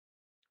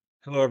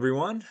Hello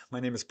everyone, my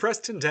name is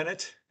Preston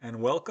Dennett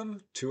and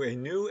welcome to a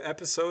new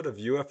episode of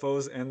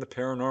UFOs and the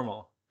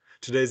Paranormal.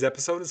 Today's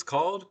episode is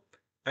called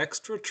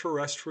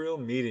Extraterrestrial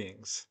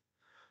Meetings,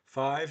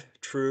 5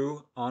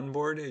 True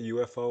Onboard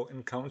UFO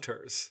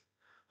Encounters.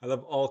 I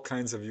love all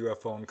kinds of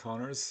UFO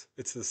encounters.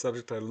 It's the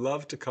subject I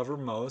love to cover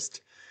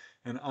most,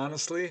 and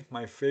honestly,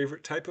 my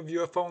favorite type of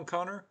UFO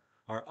encounter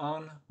are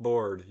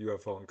on-board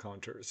UFO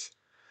encounters.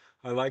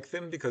 I like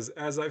them because,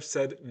 as I've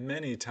said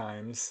many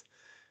times,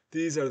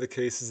 these are the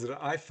cases that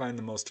I find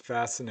the most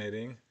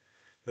fascinating,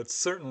 that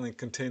certainly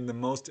contain the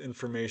most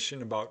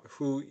information about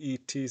who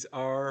ETs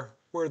are,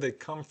 where they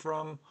come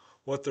from,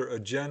 what their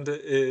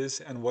agenda is,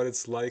 and what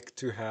it's like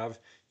to have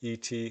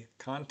ET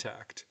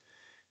contact.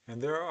 And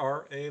there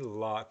are a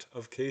lot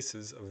of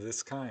cases of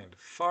this kind,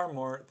 far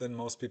more than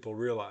most people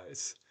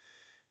realize.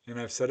 And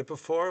I've said it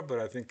before, but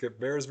I think it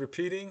bears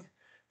repeating.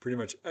 Pretty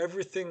much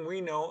everything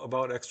we know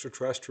about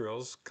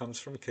extraterrestrials comes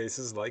from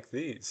cases like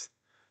these,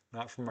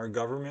 not from our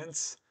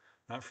governments,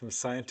 not from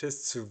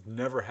scientists who've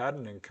never had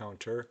an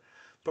encounter,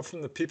 but from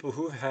the people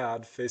who've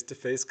had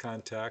face-to-face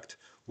contact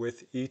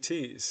with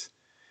ETs.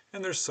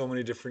 And there's so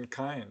many different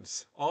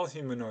kinds. All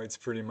humanoids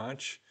pretty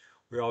much.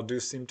 We all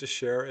do seem to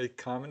share a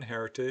common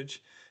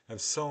heritage,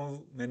 as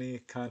so many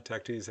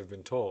contactees have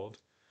been told.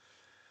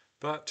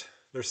 But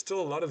there's still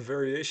a lot of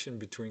variation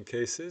between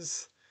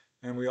cases,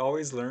 and we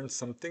always learn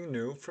something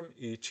new from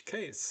each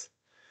case.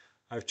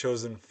 I've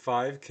chosen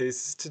 5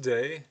 cases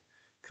today,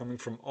 coming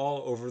from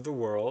all over the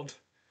world.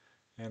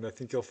 And I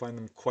think you'll find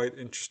them quite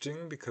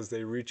interesting because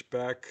they reach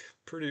back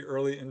pretty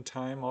early in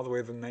time, all the way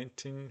to the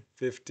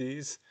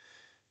 1950s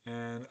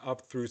and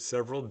up through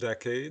several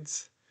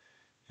decades,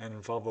 and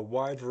involve a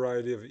wide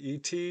variety of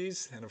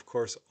ETs and of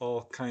course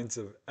all kinds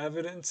of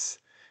evidence.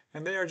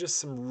 And they are just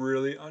some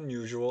really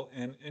unusual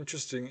and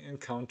interesting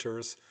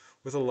encounters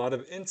with a lot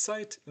of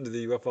insight into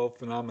the UFO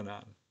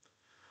phenomenon.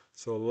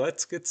 So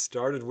let's get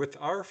started with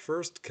our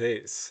first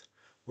case,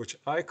 which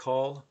I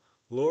call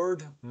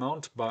Lord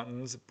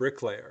Mountbatten's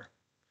Bricklayer.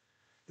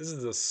 This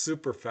is a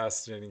super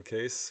fascinating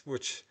case,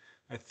 which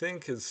I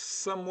think is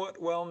somewhat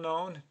well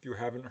known. If you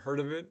haven't heard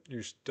of it,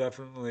 you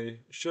definitely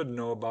should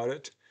know about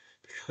it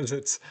because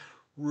it's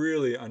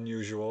really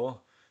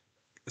unusual,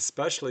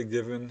 especially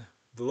given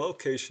the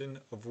location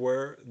of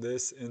where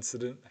this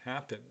incident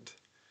happened.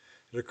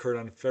 It occurred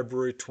on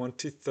February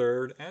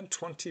 23rd and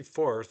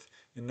 24th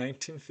in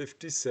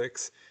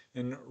 1956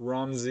 in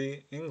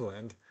Romsey,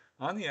 England,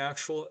 on the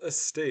actual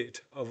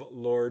estate of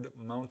Lord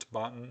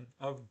Mountbatten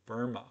of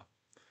Burma.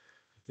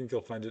 I think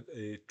you'll find it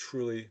a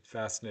truly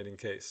fascinating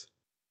case.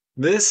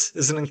 This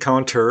is an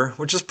encounter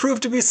which has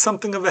proved to be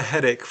something of a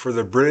headache for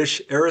the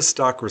British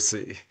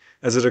aristocracy,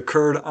 as it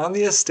occurred on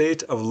the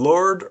estate of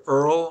Lord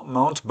Earl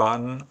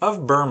Mountbatten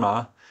of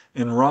Burma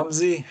in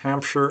Romsey,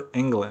 Hampshire,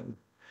 England.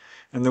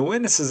 And the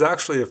witness is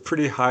actually of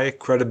pretty high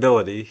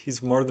credibility.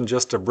 He's more than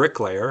just a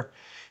bricklayer.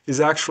 He's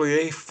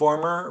actually a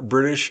former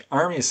British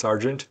Army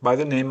sergeant by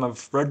the name of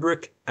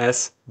Frederick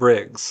S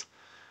Briggs.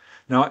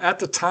 Now, at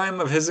the time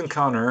of his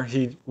encounter,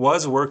 he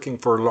was working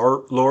for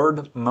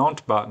Lord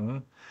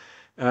Mountbatten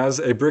as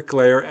a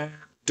bricklayer and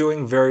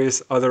doing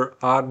various other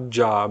odd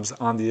jobs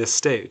on the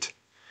estate.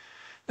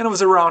 And it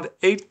was around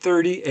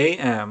 8:30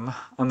 a.m.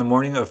 on the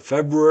morning of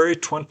February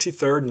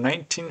 23rd,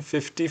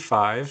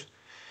 1955,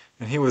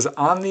 and he was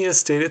on the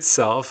estate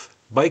itself,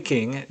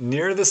 biking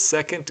near the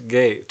second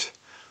gate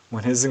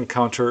when his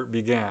encounter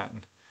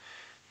began.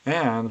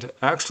 And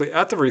actually,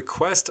 at the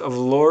request of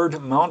Lord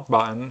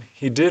Mountbatten,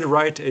 he did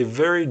write a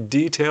very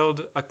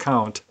detailed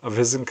account of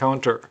his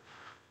encounter.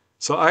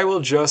 So I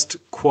will just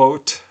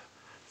quote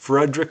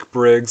Frederick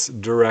Briggs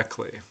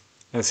directly.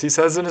 As he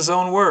says in his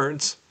own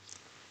words,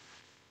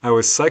 "I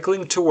was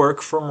cycling to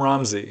work from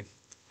Romsey.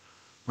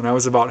 When I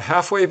was about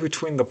halfway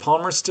between the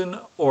Palmerston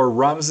or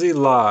Romsey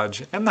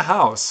Lodge and the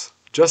house,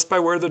 just by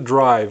where the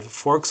drive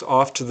forks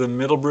off to the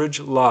Middlebridge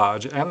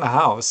Lodge and the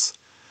house,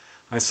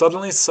 I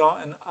suddenly saw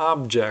an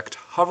object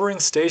hovering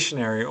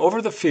stationary over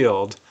the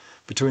field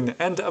between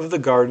the end of the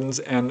gardens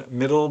and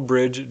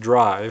Middlebridge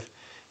Drive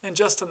and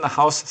just on the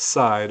house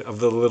side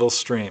of the little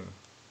stream.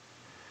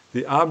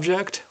 The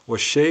object was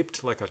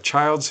shaped like a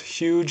child's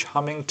huge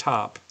humming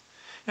top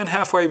and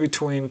halfway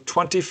between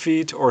 20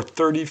 feet or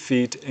 30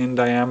 feet in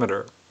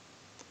diameter.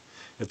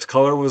 Its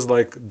color was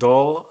like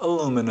dull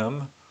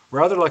aluminum,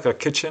 rather like a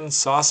kitchen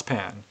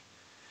saucepan.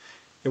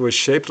 It was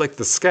shaped like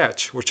the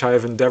sketch which I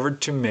have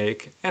endeavored to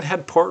make and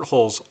had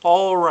portholes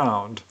all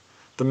around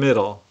the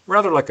middle,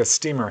 rather like a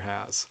steamer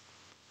has.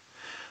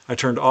 I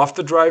turned off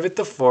the drive at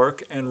the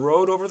fork and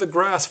rode over the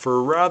grass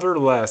for rather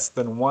less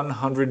than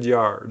 100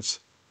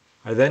 yards.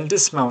 I then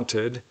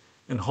dismounted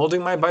and,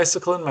 holding my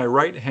bicycle in my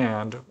right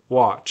hand,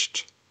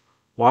 watched.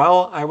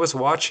 While I was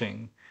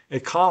watching, a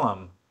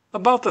column,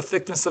 about the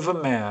thickness of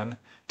a man,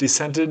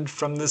 descended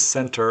from the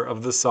center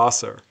of the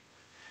saucer,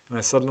 and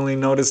I suddenly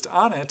noticed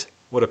on it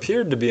what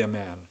appeared to be a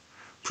man,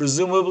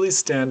 presumably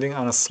standing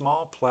on a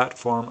small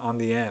platform on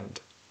the end.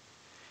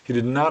 He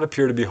did not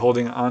appear to be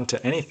holding on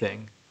to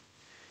anything.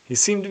 He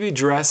seemed to be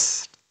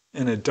dressed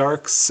in a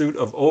dark suit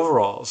of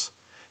overalls,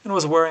 and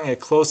was wearing a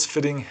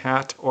close-fitting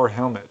hat or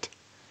helmet.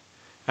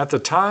 At the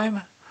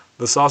time,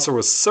 the saucer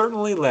was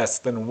certainly less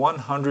than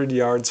 100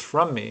 yards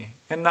from me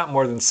and not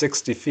more than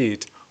 60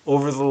 feet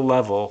over the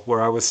level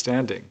where I was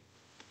standing.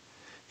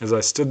 As I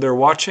stood there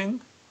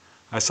watching,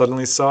 I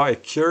suddenly saw a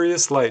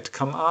curious light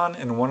come on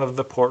in one of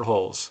the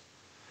portholes.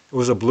 It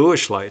was a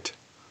bluish light,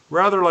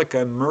 rather like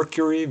a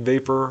mercury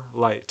vapor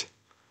light.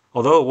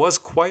 Although it was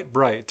quite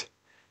bright,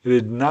 it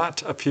did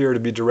not appear to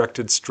be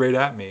directed straight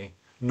at me,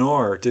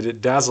 nor did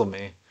it dazzle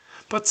me,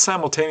 but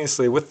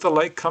simultaneously with the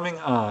light coming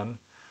on,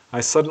 I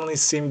suddenly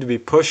seemed to be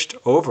pushed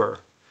over,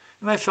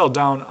 and I fell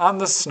down on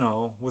the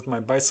snow with my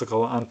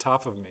bicycle on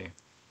top of me.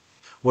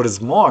 What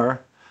is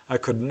more, I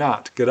could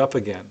not get up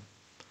again.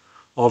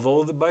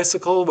 Although the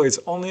bicycle weighs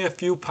only a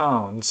few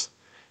pounds,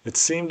 it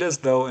seemed as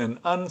though an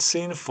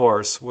unseen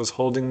force was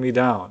holding me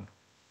down.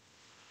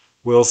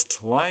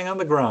 Whilst lying on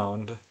the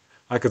ground,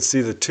 I could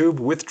see the tube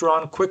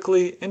withdrawn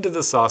quickly into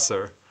the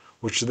saucer,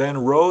 which then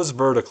rose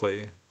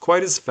vertically,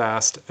 quite as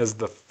fast as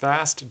the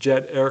fast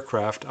jet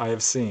aircraft I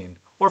have seen,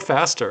 or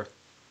faster.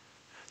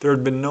 There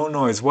had been no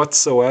noise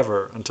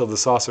whatsoever until the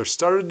saucer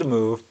started to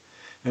move,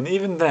 and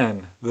even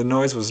then the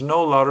noise was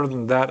no louder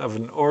than that of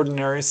an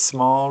ordinary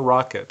small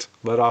rocket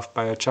let off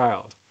by a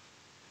child.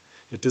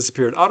 It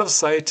disappeared out of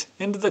sight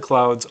into the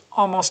clouds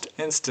almost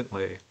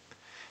instantly,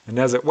 and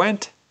as it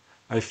went,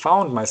 I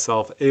found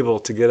myself able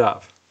to get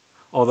up.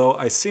 Although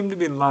I seemed to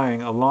be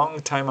lying a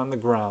long time on the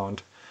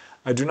ground,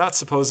 I do not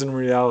suppose in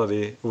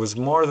reality it was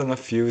more than a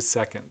few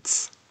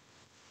seconds.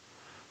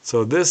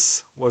 So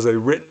this was a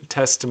written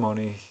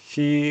testimony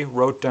he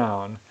wrote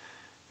down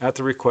at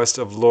the request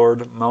of Lord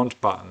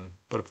Mountbatten.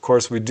 But of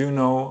course we do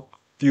know a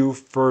few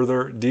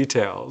further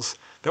details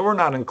that were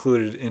not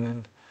included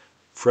in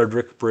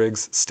Frederick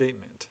Briggs'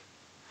 statement.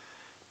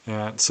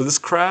 And so this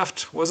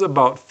craft was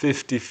about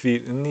 50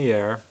 feet in the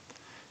air,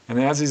 and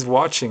as he's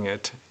watching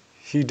it,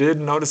 he did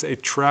notice a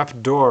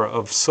trap door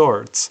of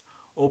sorts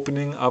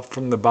opening up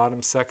from the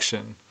bottom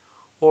section,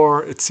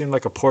 or it seemed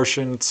like a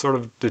portion sort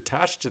of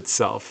detached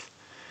itself,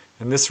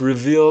 and this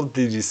revealed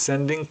the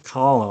descending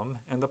column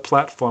and the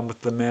platform with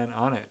the man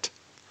on it.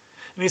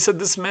 And he said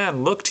this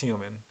man looked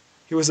human.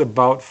 He was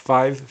about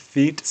 5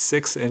 feet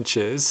 6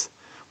 inches,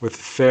 with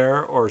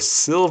fair or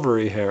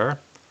silvery hair.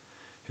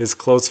 His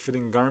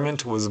close-fitting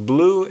garment was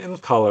blue in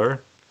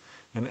color,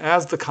 and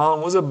as the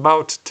column was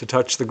about to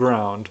touch the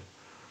ground,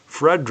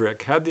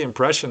 Frederick had the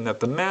impression that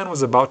the man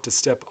was about to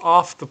step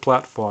off the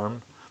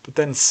platform, but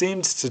then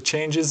seemed to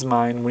change his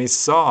mind when he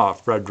saw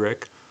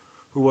Frederick,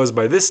 who was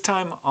by this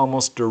time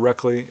almost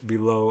directly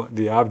below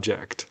the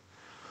object.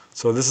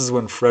 So this is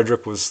when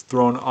Frederick was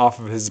thrown off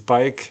of his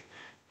bike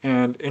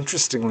and,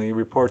 interestingly,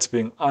 reports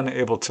being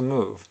unable to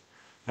move.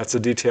 That's a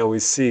detail we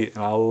see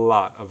in a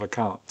lot of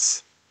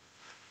accounts.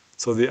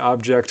 So the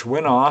object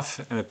went off,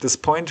 and at this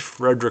point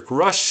Frederick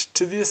rushed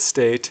to the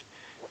estate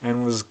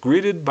and was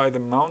greeted by the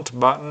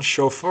Mountbatten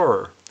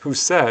chauffeur, who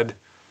said,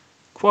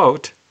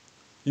 quote,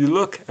 "You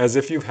look as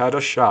if you've had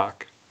a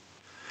shock."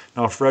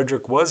 Now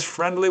Frederick was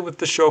friendly with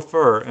the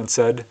chauffeur and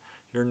said,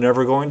 "You're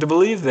never going to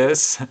believe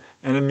this,"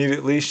 and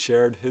immediately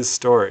shared his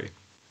story.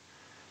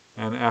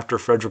 And after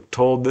Frederick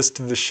told this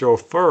to the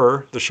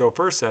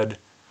chauffeur said,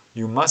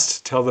 "You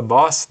must tell the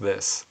boss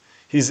this.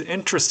 He's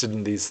interested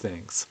in these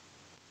things."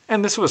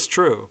 And this was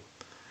true.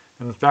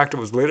 In fact, it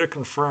was later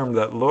confirmed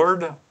that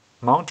Lord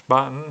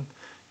Mountbatten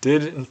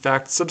did in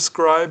fact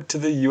subscribe to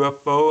the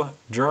UFO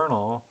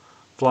journal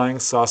Flying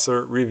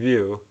Saucer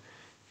Review,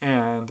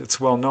 and it's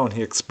well known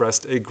he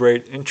expressed a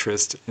great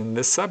interest in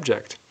this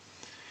subject.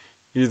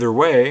 Either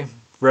way,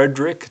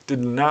 Frederick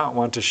did not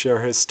want to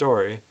share his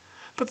story,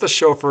 but the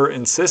chauffeur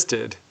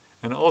insisted,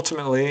 and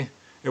ultimately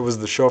it was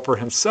the chauffeur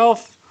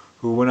himself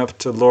who went up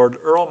to Lord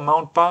Earl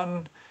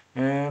Mountbatten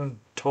and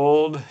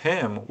told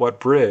him what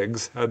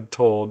Briggs had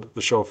told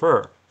the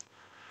chauffeur.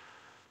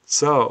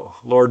 So,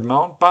 Lord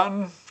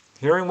Mountbatten,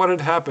 hearing what had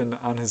happened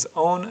on his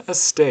own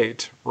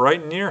estate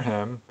right near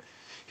him,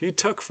 he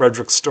took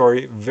Frederick's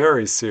story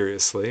very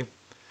seriously.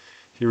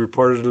 He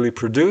reportedly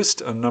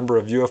produced a number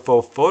of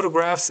UFO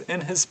photographs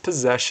in his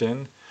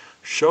possession,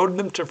 showed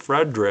them to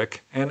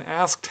Frederick, and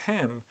asked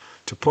him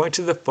to point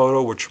to the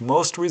photo which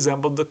most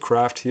resembled the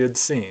craft he had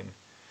seen,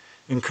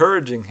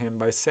 encouraging him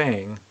by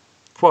saying,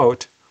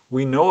 quote,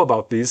 "We know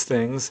about these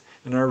things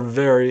and are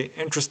very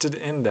interested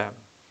in them."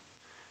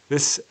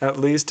 This at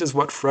least is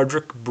what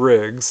Frederick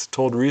Briggs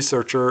told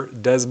researcher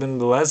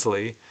Desmond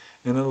Leslie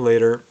in a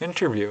later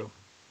interview.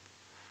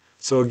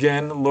 So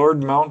again,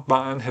 Lord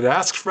Mountbatten had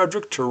asked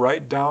Frederick to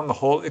write down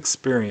the whole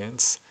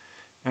experience,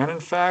 and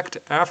in fact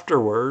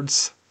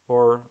afterwards,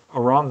 or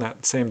around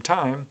that same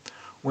time,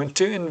 went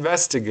to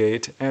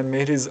investigate and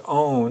made his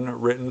own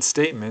written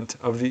statement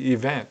of the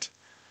event,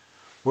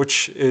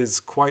 which is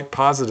quite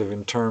positive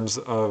in terms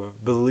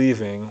of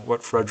believing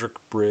what Frederick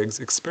Briggs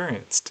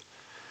experienced.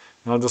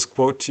 And I'll just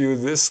quote to you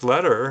this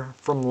letter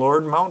from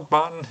Lord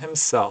Mountbatten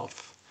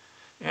himself,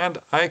 and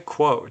I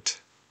quote,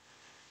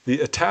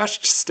 "The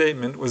attached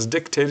statement was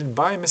dictated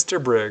by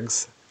Mr.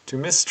 Briggs, to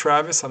Miss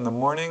Travis on the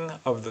morning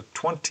of the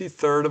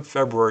 23rd of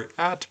February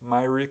at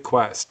my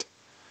request.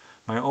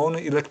 My own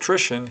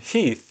electrician,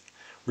 Heath,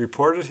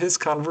 reported his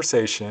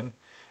conversation,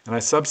 and I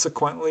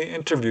subsequently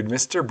interviewed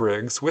Mr.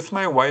 Briggs with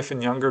my wife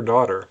and younger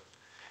daughter.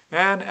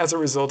 And as a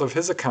result of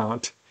his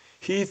account,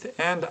 Heath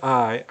and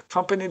I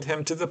accompanied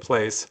him to the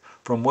place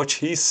from which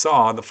he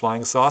saw the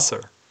flying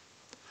saucer.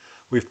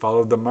 We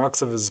followed the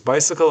marks of his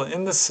bicycle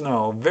in the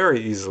snow very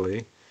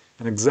easily,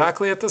 and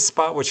exactly at the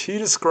spot which he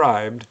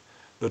described,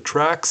 the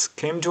tracks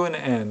came to an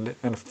end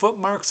and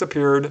footmarks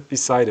appeared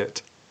beside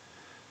it.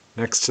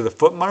 Next to the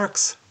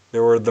footmarks,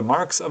 there were the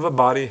marks of a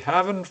body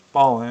having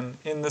fallen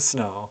in the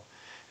snow,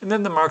 and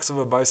then the marks of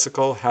a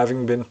bicycle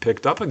having been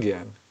picked up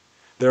again,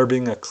 there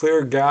being a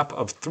clear gap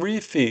of 3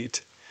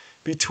 feet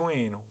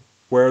between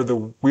where the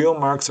wheel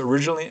marks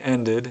originally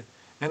ended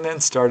and then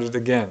started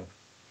again.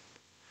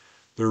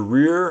 The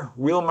rear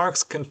wheel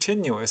marks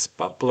continuous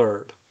but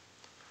blurred.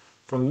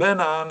 From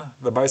then on,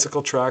 the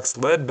bicycle tracks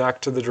led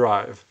back to the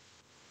drive.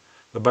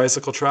 The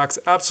bicycle tracks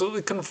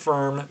absolutely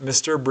confirm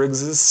Mr.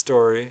 Briggs's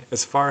story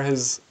as far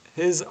as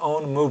his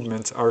own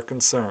movements are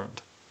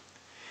concerned.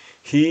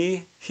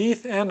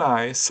 Heath and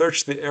I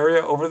searched the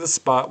area over the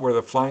spot where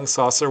the flying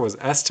saucer was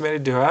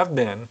estimated to have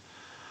been,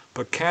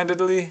 but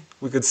candidly,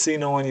 we could see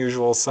no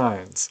unusual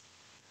signs.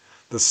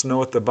 The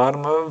snow at the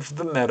bottom of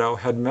the meadow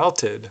had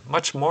melted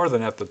much more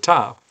than at the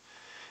top,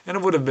 and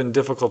it would have been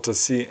difficult to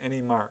see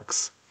any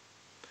marks.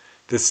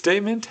 This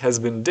statement has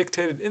been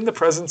dictated in the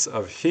presence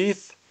of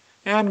Heath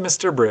and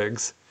Mr.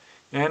 Briggs,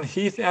 and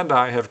Heath and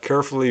I have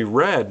carefully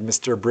read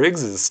Mr.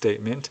 Briggs's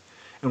statement,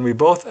 and we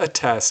both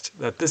attest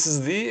that this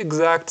is the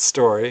exact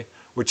story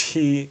which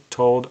he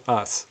told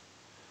us.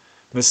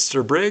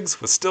 Mr.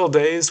 Briggs was still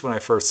dazed when I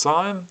first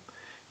saw him,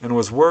 and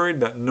was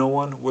worried that no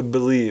one would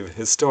believe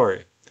his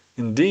story.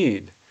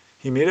 Indeed,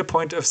 he made a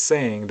point of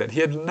saying that he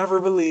had never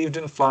believed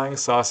in flying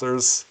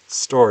saucers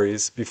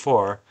stories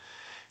before,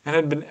 and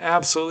had been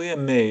absolutely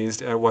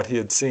amazed at what he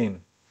had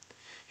seen.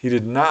 He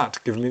did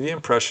not give me the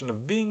impression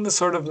of being the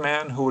sort of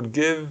man who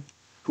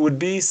would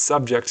be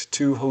subject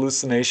to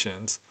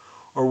hallucinations,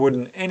 or would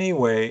in any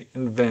way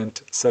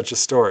invent such a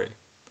story.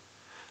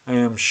 I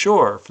am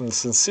sure from the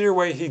sincere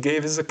way he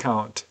gave his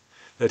account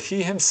that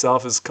he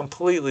himself is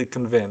completely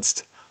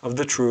convinced of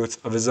the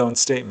truth of his own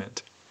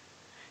statement.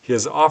 He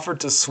has offered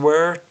to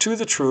swear to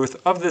the truth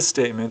of this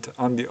statement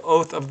on the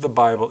oath of the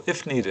Bible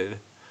if needed,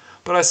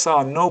 but I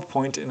saw no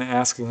point in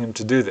asking him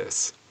to do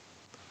this.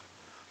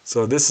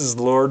 So this is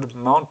Lord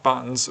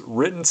Mountbatten's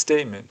written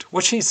statement,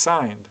 which he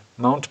signed,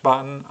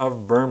 Mountbatten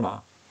of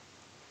Burma.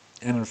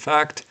 And in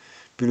fact,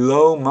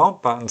 below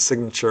Mountbatten's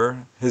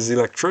signature, his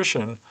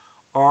electrician,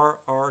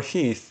 R.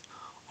 Heath,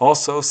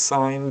 also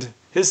signed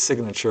his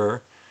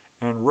signature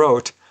and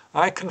wrote,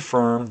 "I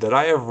confirm that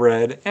I have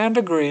read and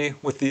agree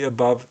with the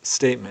above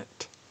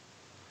statement."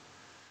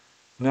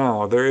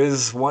 Now, there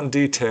is one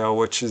detail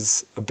which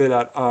is a bit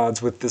at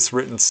odds with this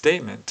written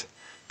statement,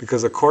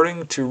 because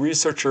according to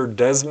researcher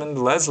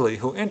Desmond Leslie,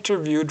 who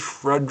interviewed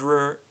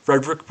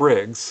Frederick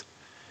Briggs,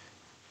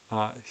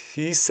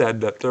 he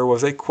said that there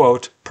was a,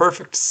 quote,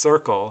 perfect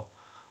circle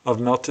of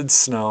melted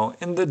snow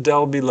in the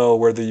dell below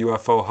where the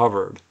UFO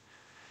hovered.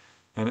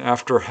 And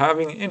after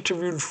having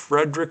interviewed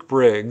Frederick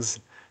Briggs,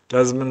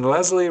 Desmond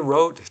Leslie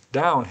wrote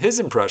down his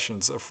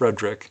impressions of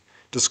Frederick,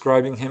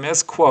 describing him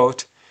as,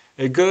 quote,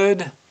 a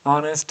good,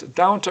 honest,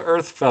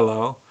 down-to-earth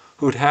fellow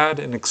who'd had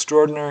an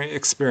extraordinary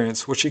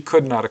experience which he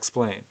could not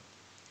explain.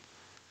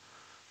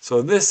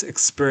 So this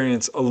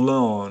experience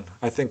alone,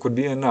 I think, would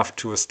be enough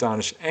to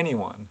astonish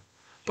anyone,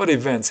 but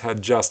events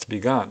had just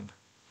begun.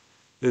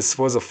 This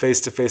was a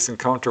face-to-face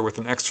encounter with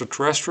an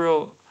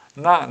extraterrestrial,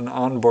 not an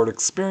onboard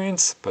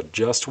experience, but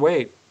just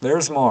wait,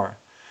 there's more.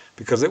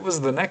 Because it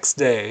was the next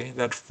day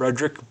that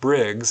Frederick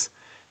Briggs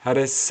had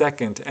a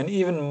second and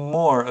even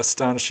more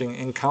astonishing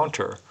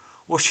encounter,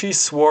 which he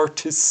swore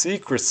to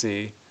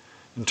secrecy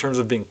in terms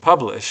of being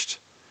published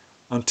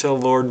until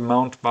Lord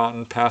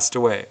Mountbatten passed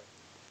away.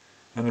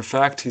 And in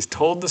fact, he's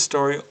told the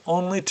story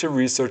only to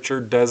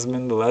researcher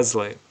Desmond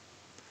Leslie.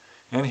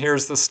 And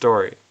here's the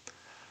story.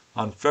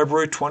 On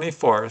February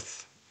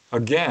 24th,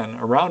 again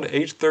around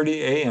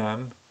 8:30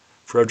 a.m.,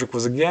 Frederick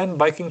was again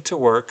biking to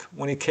work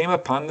when he came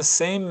upon the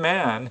same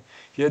man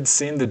he had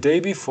seen the day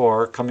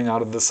before coming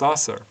out of the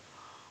saucer.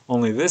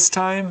 Only this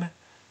time,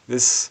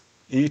 this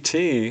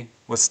E.T.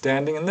 was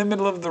standing in the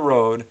middle of the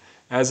road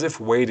as if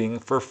waiting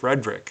for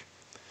Frederick.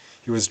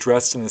 He was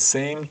dressed in the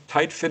same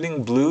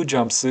tight-fitting blue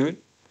jumpsuit,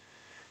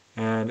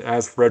 and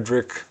as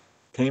Frederick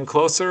came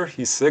closer,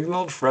 he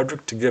signaled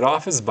Frederick to get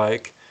off his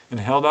bike and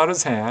held out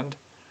his hand.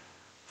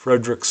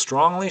 Frederick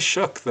strongly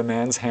shook the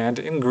man's hand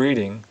in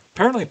greeting,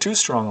 apparently too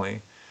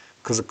strongly,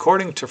 because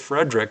according to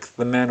Frederick,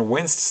 the man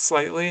winced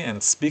slightly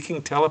and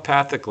speaking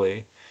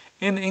telepathically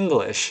in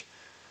English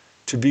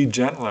to be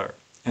gentler,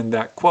 and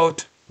that,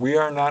 quote, we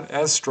are not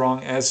as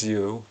strong as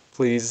you,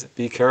 please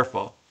be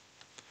careful.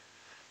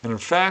 And in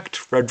fact,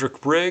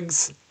 Frederick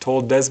Briggs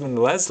told Desmond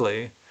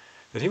Leslie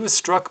that he was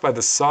struck by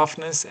the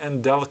softness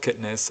and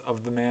delicateness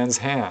of the man's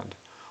hand,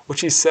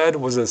 which he said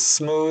was as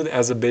smooth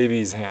as a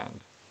baby's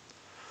hand.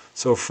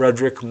 So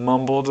Frederick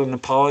mumbled an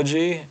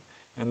apology,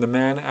 and the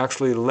man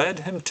actually led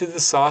him to the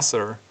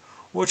saucer,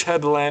 which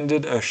had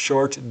landed a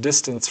short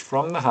distance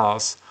from the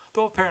house,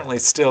 though apparently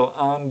still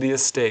on the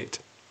estate.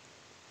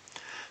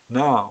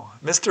 Now,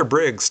 Mr.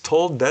 Briggs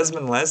told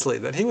Desmond Leslie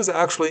that he was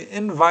actually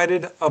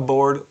invited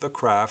aboard the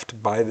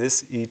craft by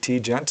this ET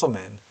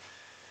gentleman,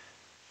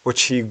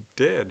 which he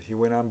did. He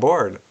went on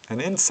board, and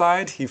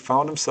inside he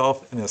found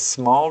himself in a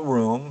small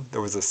room.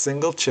 There was a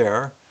single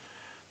chair.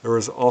 There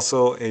was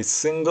also a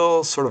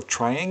single sort of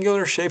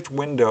triangular-shaped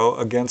window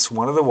against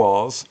one of the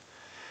walls,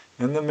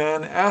 and the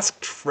man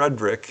asked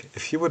Frederick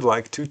if he would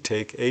like to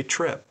take a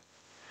trip.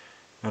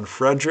 And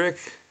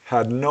Frederick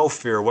had no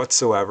fear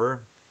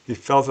whatsoever. He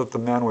felt that the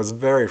man was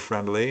very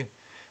friendly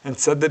and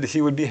said that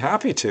he would be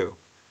happy to.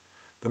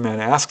 The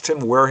man asked him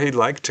where he'd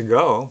like to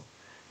go,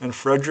 and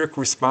Frederick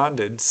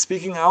responded,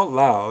 speaking out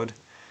loud,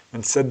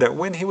 and said that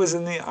when he was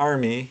in the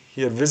army,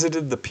 he had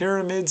visited the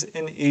pyramids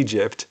in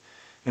Egypt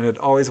and had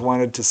always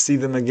wanted to see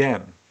them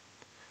again.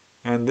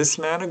 And this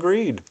man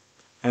agreed,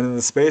 and in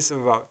the space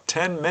of about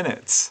 10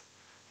 minutes,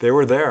 they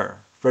were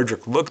there.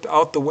 Frederick looked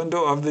out the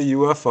window of the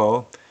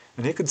UFO,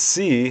 and he could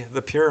see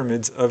the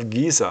pyramids of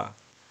Giza.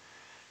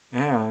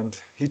 And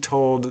he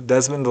told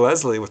Desmond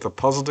Leslie with a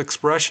puzzled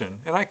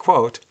expression, and I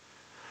quote,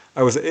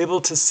 "I was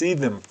able to see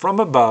them from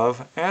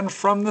above and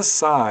from the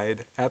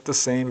side at the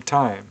same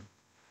time."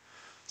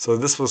 So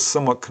this was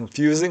somewhat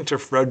confusing to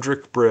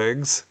Frederick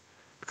Briggs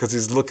because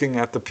he's looking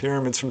at the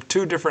pyramids from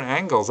two different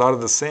angles out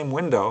of the same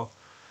window,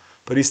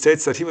 but he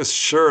states that he was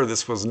sure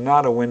this was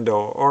not a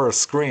window or a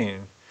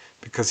screen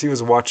because he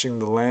was watching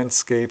the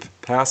landscape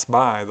pass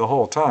by the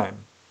whole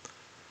time.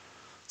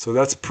 So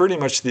that's pretty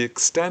much the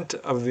extent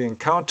of the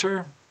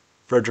encounter.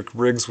 Frederick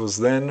Briggs was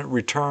then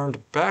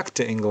returned back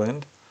to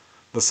England.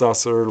 The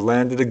saucer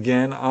landed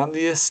again on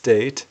the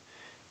estate,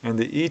 and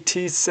the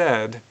ET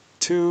said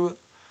to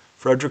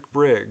Frederick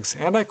Briggs,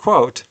 and I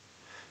quote,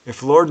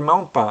 "If Lord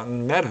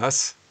Mountbatten met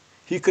us,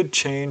 he could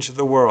change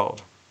the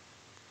world."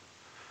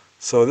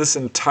 So this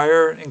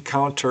entire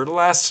encounter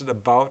lasted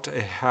about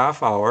a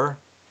half hour.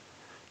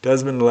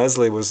 Desmond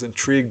Leslie was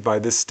intrigued by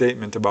this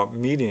statement about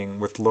meeting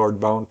with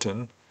Lord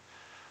Mountbatten.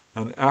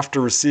 And after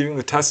receiving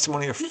the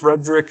testimony of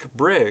Frederick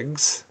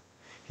Briggs,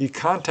 he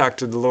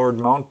contacted Lord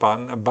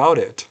Mountbatten about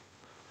it.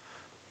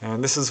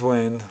 And this is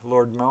when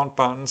Lord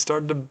Mountbatten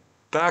started to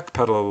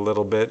backpedal a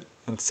little bit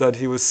and said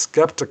he was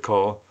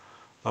skeptical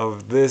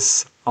of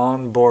this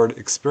onboard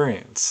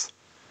experience.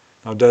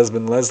 Now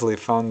Desmond Leslie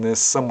found this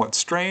somewhat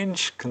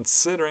strange,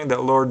 considering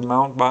that Lord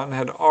Mountbatten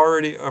had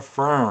already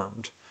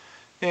affirmed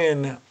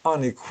in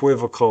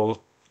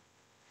unequivocal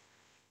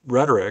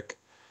rhetoric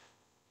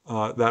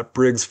that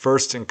Briggs'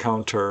 first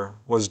encounter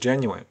was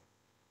genuine.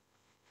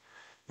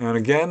 And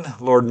again,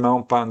 Lord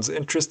Mountbatten's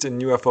interest in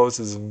UFOs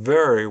is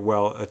very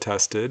well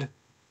attested.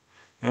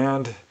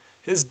 And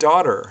his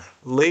daughter,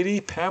 Lady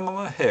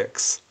Pamela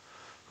Hicks,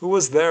 who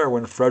was there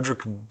when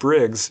Frederick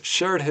Briggs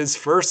shared his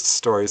first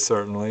story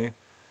certainly,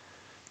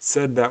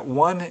 said that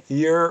 1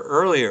 year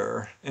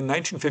earlier, in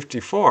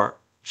 1954,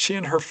 she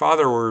and her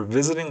father were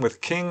visiting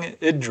with King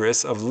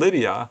Idris of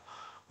Libya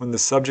when the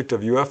subject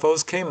of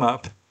UFOs came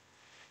up,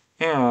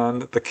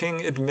 and the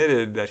king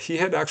admitted that he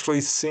had actually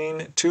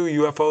seen 2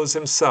 UFOs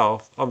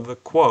himself of the,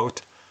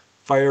 quote,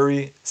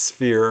 fiery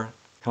sphere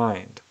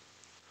kind.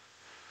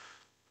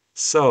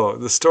 So,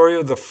 the story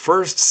of the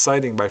first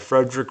sighting by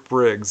Frederick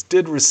Briggs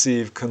did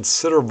receive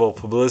considerable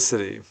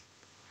publicity.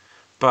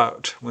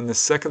 But when the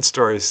second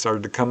story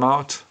started to come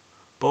out,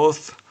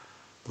 both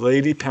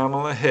Lady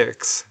Pamela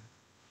Hicks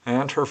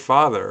and her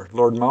father,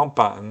 Lord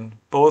Mountbatten,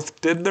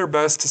 both did their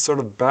best to sort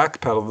of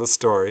backpedal the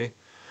story,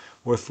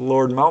 with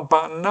Lord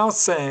Mountbatten now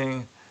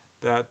saying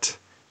that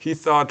he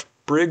thought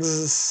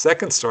Briggs'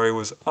 second story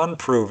was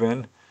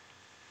unproven,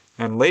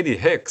 and Lady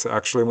Hicks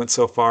actually went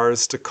so far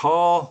as to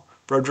call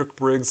Frederick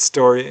Briggs'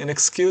 story an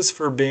excuse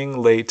for being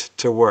late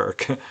to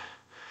work.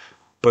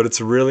 But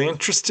it's really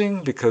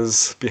interesting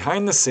because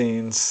behind the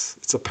scenes,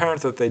 it's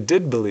apparent that they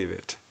did believe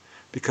it,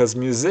 because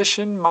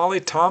musician Molly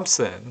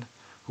Thompson,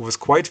 who was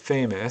quite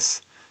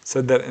famous,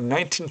 said that in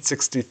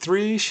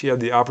 1963 she had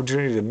the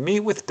opportunity to meet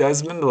with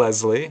Desmond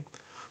Leslie,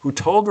 who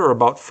told her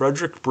about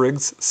Frederick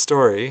Briggs'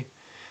 story,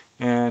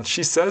 and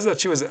she says that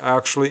she was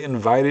actually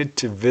invited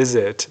to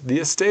visit the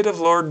estate of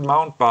Lord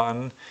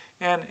Mountbatten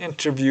and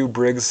interview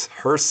Briggs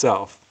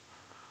herself.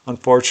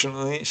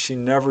 Unfortunately, she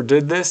never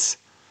did this,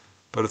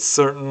 but it's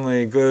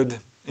certainly a good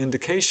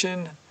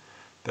indication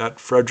that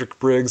Frederick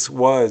Briggs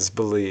was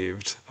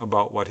believed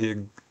about what he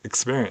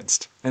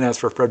experienced. And as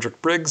for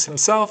Frederick Briggs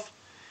himself,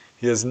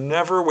 he has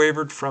never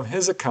wavered from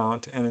his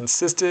account and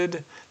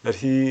insisted that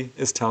he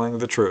is telling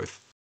the truth.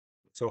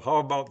 So how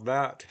about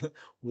that?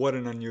 What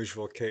an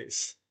unusual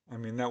case. I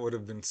mean, that would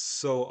have been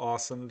so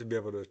awesome to be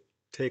able to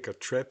take a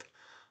trip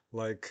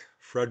like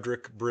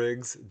Frederick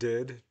Briggs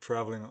did,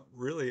 traveling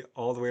really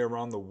all the way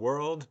around the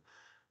world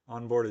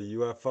on board a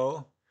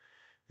UFO.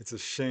 It's a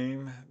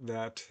shame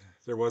that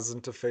there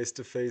wasn't a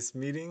face-to-face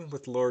meeting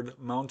with Lord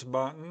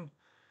Mountbatten,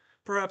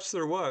 Perhaps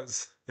there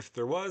was. If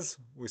there was,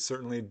 we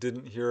certainly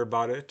didn't hear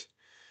about it.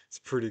 It's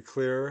pretty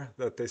clear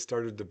that they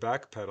started to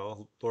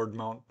backpedal, Lord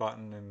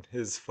Mountbatten and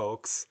his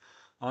folks,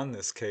 on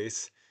this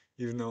case,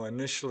 even though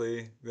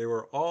initially they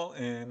were all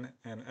in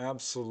and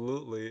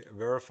absolutely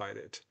verified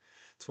it.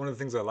 It's one of the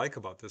things I like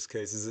about this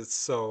case is it's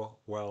so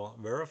well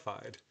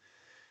verified.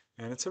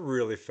 And it's a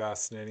really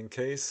fascinating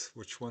case,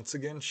 which once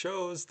again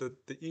shows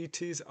that the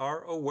ETs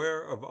are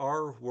aware of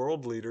our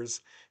world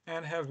leaders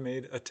and have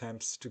made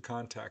attempts to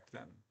contact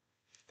them.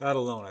 That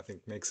alone, I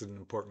think, makes it an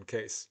important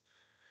case.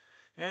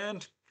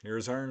 And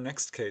here's our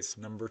next case,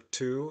 number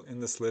 2 in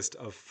this list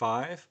of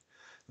 5.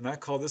 And I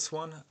call this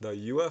one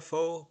the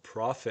UFO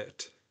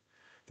Prophet.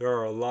 There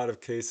are a lot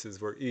of cases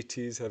where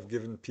ETs have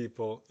given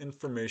people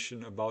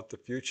information about the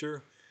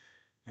future,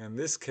 and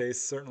this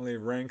case certainly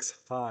ranks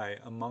high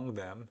among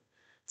them.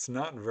 It's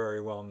not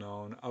very well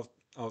known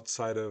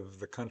outside of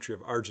the country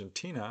of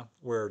Argentina,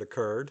 where it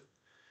occurred.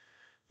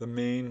 The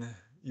main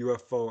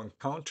UFO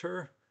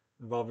encounter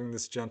involving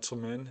this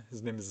gentleman,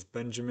 his name is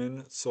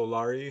Benjamin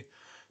Solari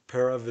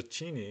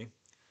Paravicini.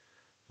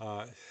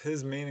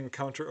 His main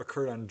encounter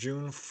occurred on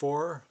June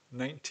 4,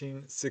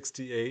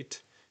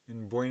 1968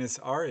 in Buenos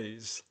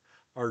Aires,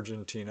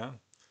 Argentina.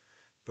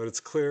 But it's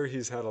clear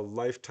he's had a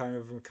lifetime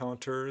of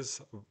encounters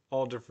of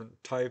all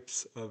different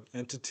types of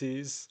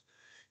entities.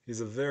 He's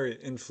a very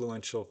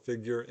influential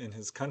figure in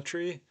his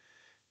country,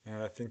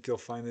 and I think you'll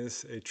find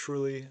this a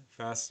truly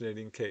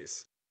fascinating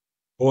case.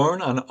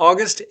 Born on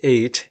August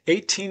 8,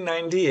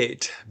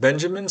 1898,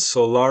 Benjamin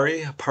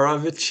Solari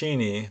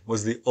Paravicini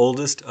was the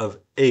oldest of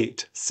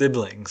 8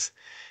 siblings,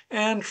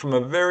 and from a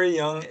very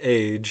young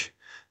age,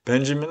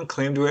 Benjamin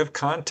claimed to have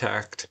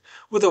contact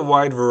with a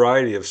wide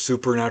variety of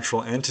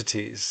supernatural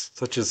entities,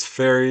 such as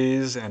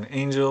fairies and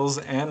angels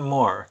and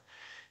more,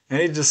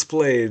 and he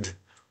displayed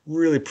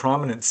really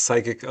prominent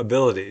psychic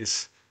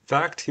abilities. In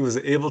fact, he was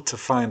able to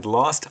find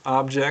lost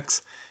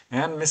objects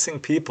and missing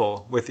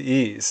people with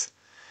ease.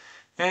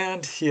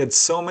 And he had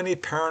so many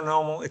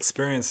paranormal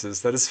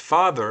experiences that his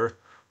father,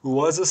 who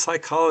was a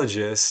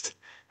psychologist,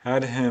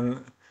 had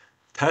him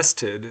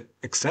tested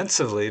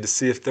extensively to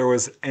see if there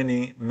was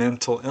any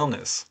mental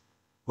illness,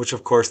 which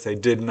of course they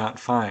did not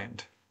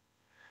find.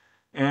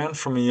 And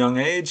from a young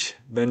age,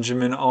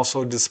 Benjamin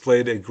also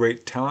displayed a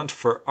great talent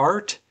for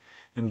art,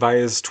 and by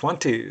his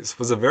 20s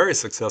was a very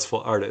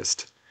successful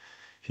artist.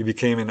 He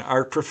became an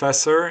art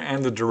professor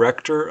and the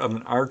director of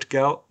an art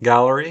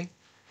gallery.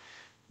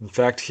 In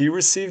fact, he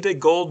received a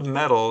gold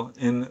medal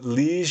in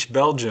Liège,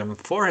 Belgium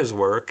for his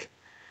work,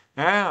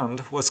 and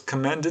was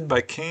commended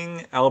by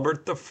King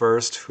Albert I,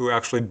 who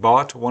actually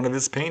bought one of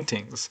his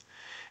paintings,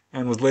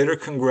 and was later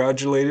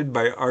congratulated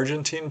by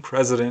Argentine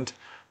President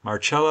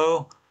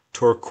Marcelo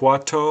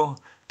Torquato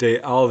de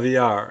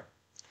Alvear.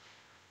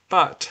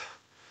 But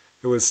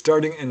it was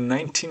starting in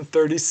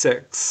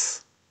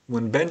 1936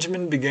 when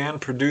Benjamin began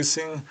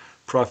producing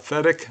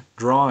prophetic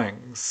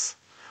drawings,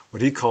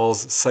 what he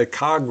calls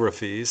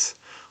psychographies,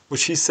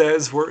 which he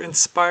says were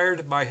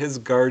inspired by his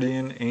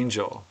guardian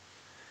angel.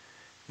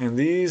 And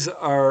these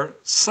are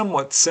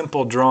somewhat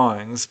simple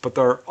drawings, but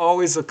they are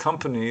always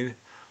accompanied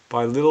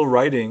by little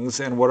writings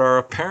and what are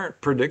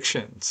apparent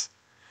predictions.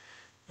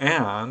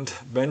 And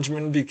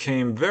Benjamin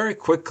became very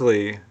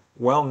quickly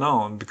well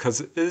known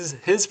because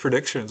his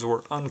predictions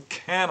were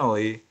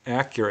uncannily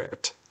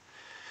accurate.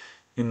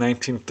 In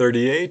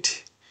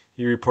 1938,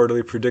 he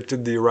reportedly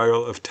predicted the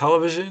arrival of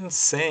television,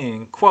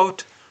 saying,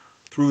 quote,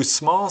 "Through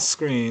small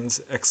screens,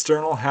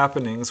 external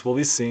happenings will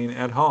be seen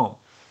at home."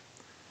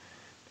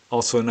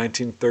 Also in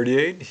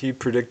 1938, he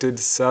predicted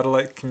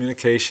satellite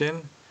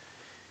communication.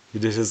 He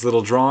did his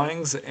little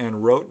drawings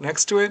and wrote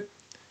next to it,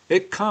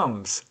 "It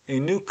comes, a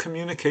new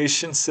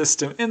communication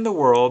system in the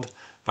world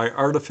by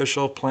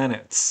artificial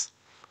planets."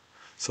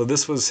 So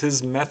this was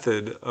his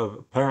method of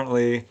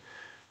apparently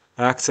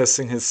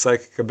accessing his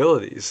psychic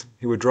abilities.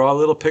 He would draw a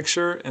little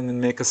picture and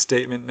then make a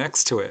statement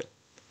next to it.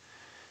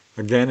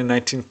 Again in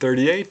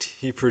 1938,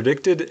 he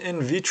predicted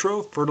in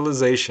vitro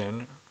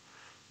fertilization,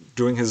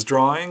 doing his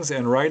drawings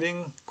and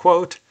writing,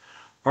 quote,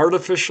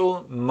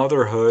 "Artificial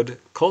motherhood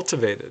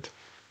cultivated."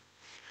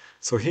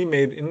 So he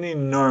made an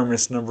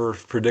enormous number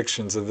of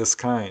predictions of this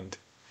kind.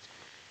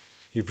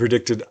 He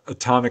predicted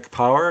atomic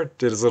power,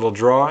 did his little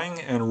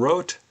drawing, and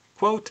wrote,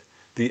 quote,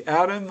 "The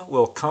atom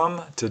will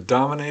come to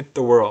dominate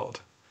the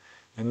world."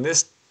 And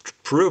this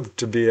proved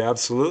to be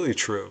absolutely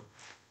true.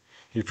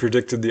 He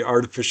predicted the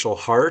artificial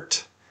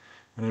heart,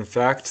 and in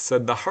fact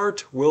said the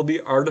heart will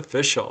be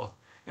artificial,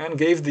 and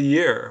gave the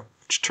year,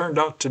 which turned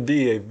out to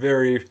be a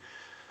very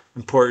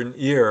important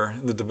year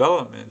in the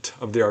development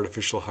of the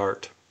artificial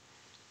heart.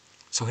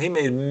 So he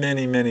made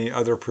many, many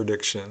other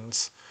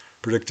predictions,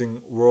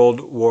 predicting World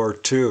War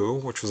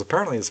II, which was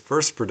apparently his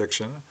first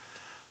prediction,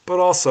 but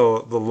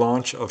also the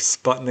launch of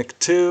Sputnik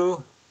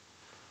II,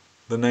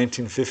 the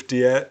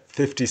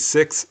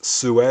 1956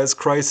 Suez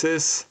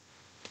Crisis,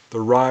 the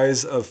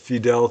rise of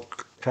Fidel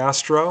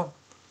Castro.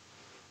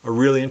 A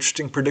really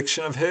interesting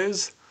prediction of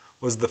his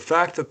was the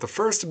fact that the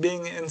first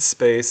being in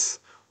space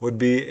would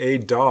be a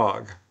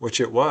dog, which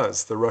it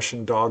was, the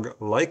Russian dog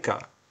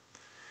Laika.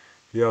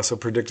 He also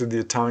predicted the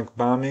atomic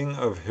bombing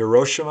of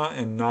Hiroshima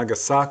and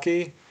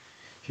Nagasaki.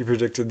 He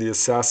predicted the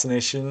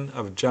assassination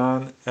of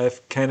John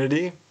F.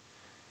 Kennedy.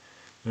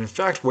 In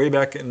fact, way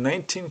back in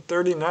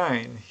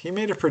 1939, he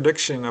made a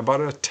prediction about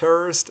a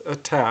terrorist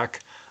attack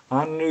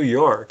on New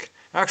York,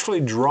 actually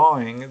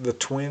drawing the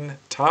Twin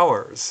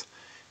Towers.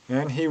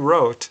 And he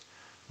wrote,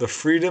 "The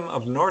freedom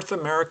of North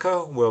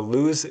America will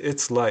lose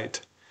its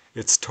light.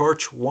 Its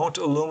torch won't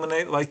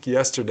illuminate like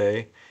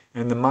yesterday,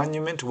 and the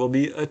monument will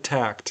be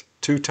attacked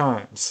 2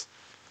 times."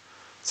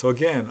 So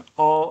again,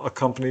 all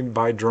accompanied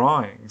by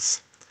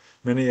drawings.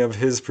 Many of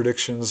his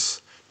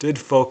predictions did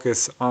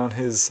focus on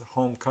his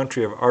home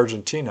country of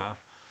Argentina,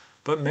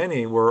 but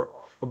many were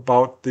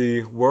about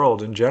the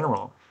world in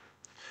general.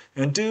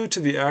 And due to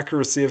the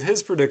accuracy of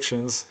his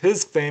predictions,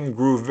 his fame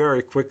grew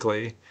very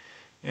quickly,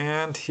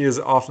 and he has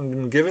often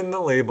been given the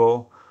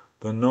label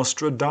the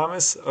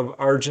Nostradamus of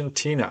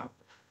Argentina.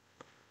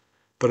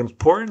 But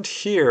important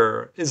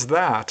here is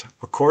that,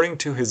 according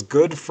to his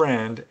good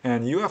friend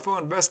and UFO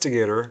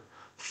investigator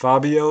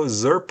Fabio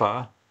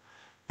Zerpa,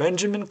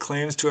 Benjamin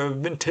claims to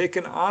have been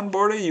taken on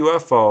board a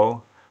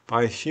UFO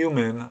by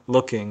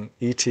human-looking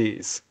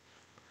ETs.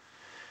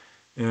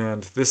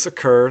 And this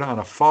occurred on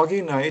a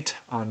foggy night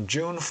on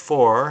June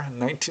 4,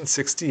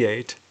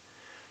 1968.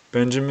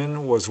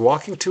 Benjamin was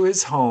walking to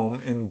his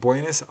home in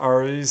Buenos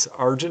Aires,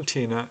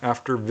 Argentina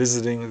after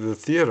visiting the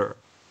theater.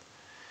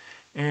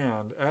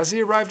 And as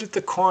he arrived at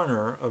the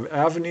corner of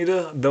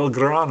Avenida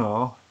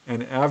Belgrano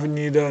and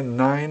Avenida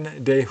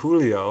 9 de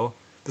Julio,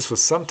 this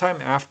was sometime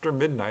after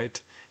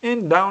midnight,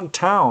 in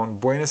downtown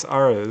Buenos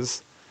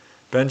Aires,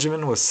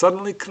 Benjamin was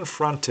suddenly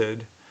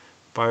confronted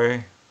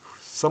by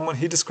someone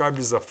he described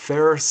as a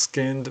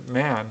fair-skinned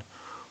man,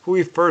 who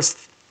he first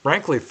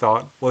frankly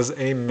thought was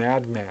a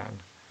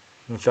madman.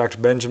 In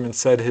fact, Benjamin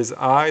said his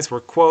eyes were,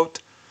 quote,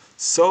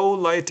 "so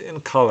light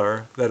in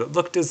color that it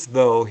looked as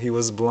though he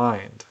was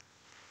blind."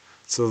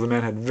 So the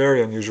man had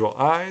very unusual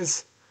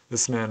eyes.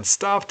 This man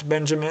stopped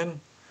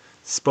Benjamin,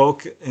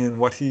 spoke in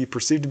what he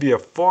perceived to be a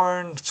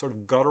foreign, sort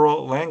of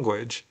guttural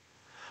language.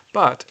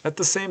 But at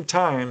the same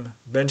time,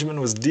 Benjamin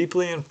was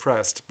deeply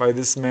impressed by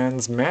this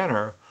man's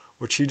manner,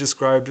 which he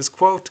described as,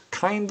 quote,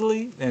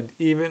 "kindly and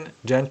even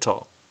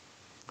gentle."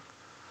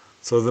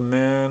 So the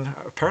man,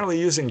 apparently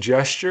using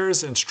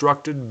gestures,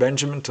 instructed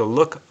Benjamin to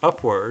look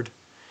upward,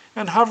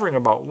 and hovering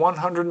about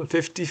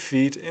 150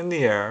 feet in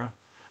the air,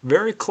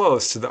 very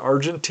close to the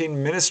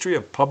Argentine Ministry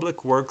of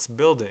Public Works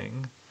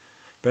building,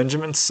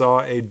 Benjamin saw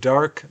a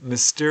dark,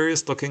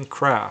 mysterious-looking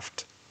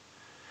craft.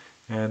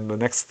 And the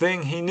next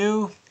thing he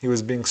knew, he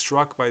was being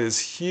struck by this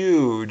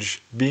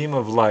huge beam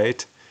of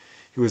light.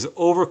 He was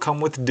overcome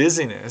with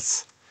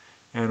dizziness,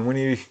 and when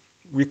he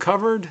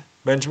recovered,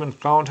 Benjamin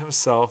found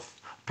himself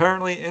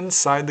apparently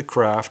inside the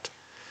craft,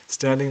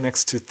 standing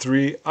next to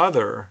 3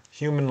 other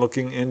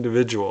human-looking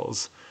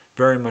individuals,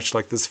 very much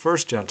like this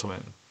first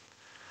gentleman.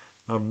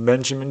 Now,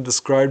 Benjamin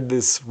described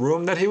this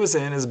room that he was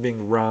in as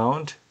being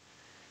round.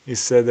 He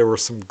said there were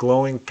some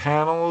glowing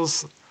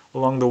panels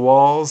along the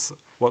walls,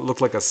 what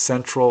looked like a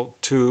central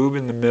tube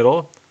in the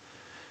middle.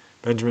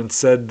 Benjamin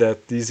said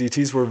that these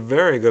ETs were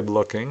very good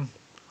looking.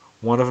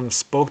 One of them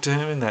spoke to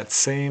him in that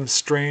same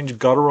strange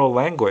guttural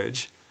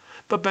language,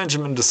 but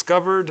Benjamin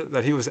discovered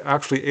that he was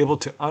actually able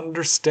to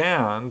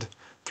understand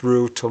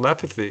through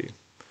telepathy.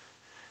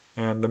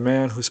 And the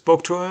man who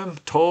spoke to him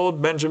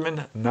told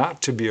Benjamin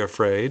not to be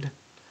afraid,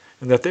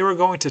 and that they were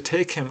going to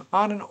take him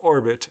on an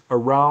orbit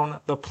around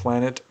the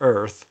planet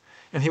Earth,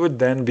 and he would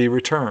then be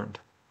returned.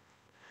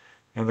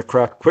 And the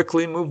craft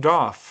quickly moved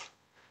off.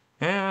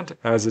 And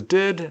as it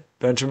did,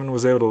 Benjamin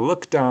was able to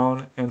look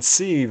down and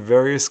see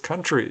various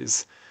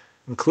countries,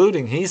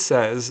 including, he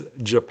says,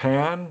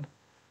 Japan,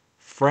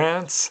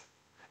 France,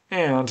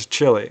 and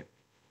Chile.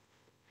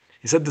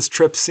 He said this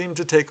trip seemed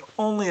to take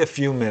only a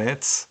few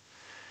minutes,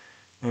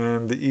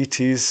 and the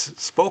ETs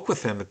spoke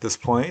with him at this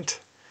point.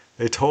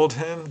 They told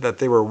him that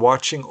they were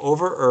watching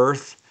over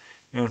Earth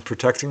and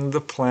protecting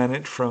the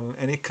planet from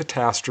any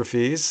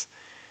catastrophes.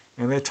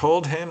 And they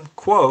told him,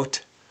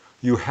 quote,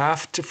 "You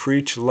have to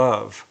preach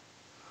love.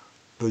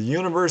 The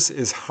universe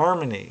is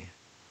harmony.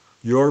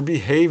 Your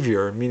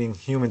behavior," meaning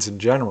humans in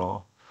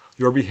general,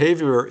 "your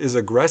behavior is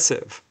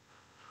aggressive.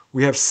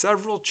 We have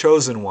several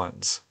chosen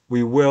ones.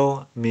 We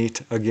will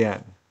meet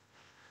again."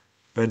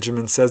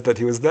 Benjamin says that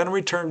he was then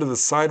returned to the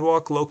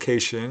sidewalk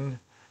location,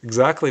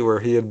 exactly where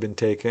he had been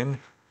taken,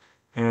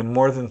 and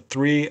more than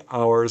 3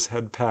 hours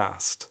had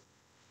passed.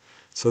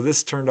 So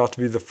this turned out to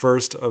be the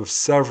first of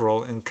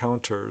several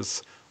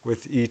encounters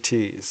with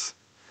ETs.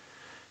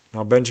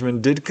 Now,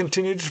 Benjamin did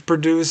continue to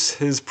produce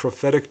his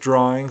prophetic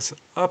drawings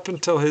up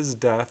until his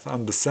death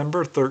on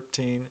December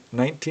 13,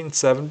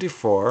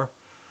 1974.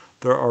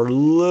 There are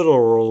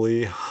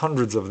literally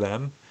hundreds of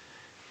them,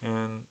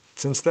 and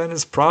since then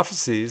his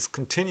prophecies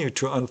continue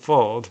to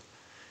unfold.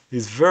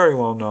 He's very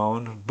well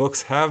known.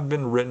 Books have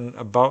been written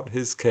about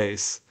his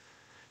case,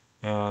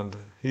 and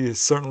he has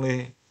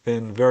certainly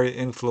been very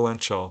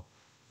influential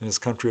in his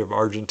country of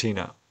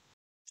Argentina.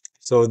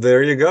 So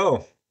there you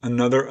go.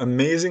 Another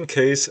amazing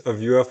case of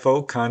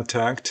UFO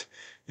contact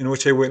in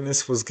which a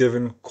witness was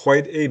given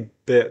quite a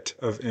bit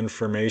of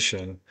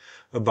information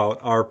about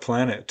our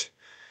planet.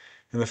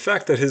 And the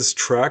fact that his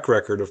track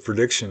record of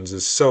predictions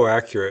is so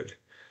accurate,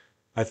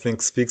 I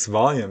think speaks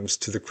volumes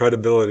to the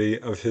credibility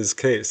of his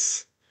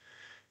case.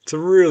 It's a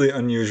really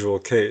unusual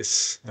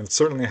case, and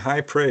certainly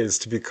high praise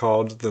to be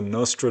called the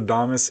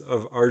Nostradamus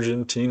of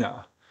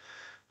Argentina.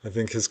 I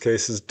think his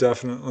case is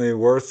definitely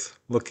worth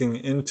looking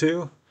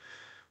into,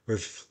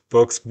 with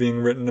books being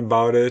written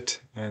about it,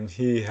 and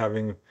he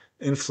having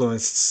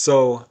influenced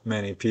so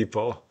many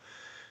people.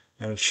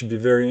 And it should be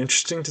very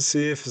interesting to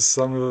see if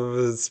some of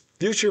his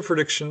future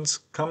predictions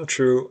come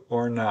true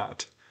or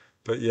not.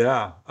 But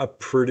yeah, a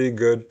pretty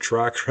good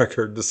track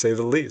record to say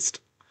the least.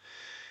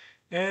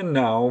 And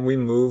now we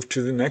move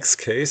to the next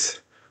case,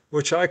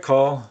 which I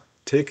call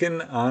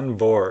Taken on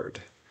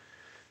Board.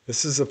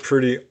 This is a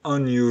pretty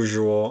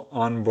unusual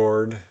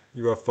onboard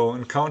UFO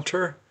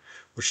encounter,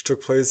 which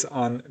took place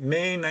on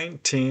May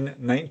 19,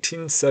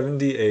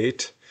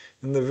 1978,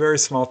 in the very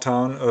small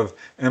town of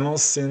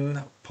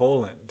Emilsyn,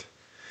 Poland.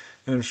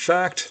 And in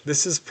fact,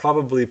 this is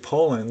probably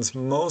Poland's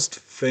most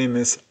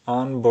famous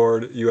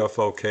onboard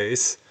UFO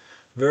case,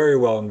 very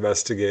well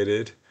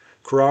investigated,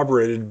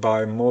 corroborated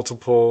by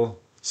multiple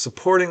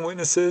supporting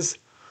witnesses,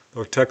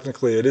 though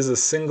technically it is a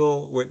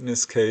single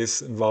witness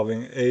case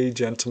involving a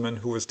gentleman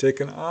who was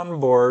taken on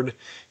board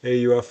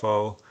a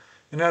UFO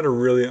and had a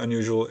really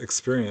unusual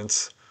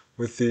experience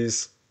with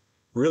these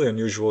really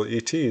unusual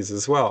ETs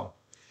as well.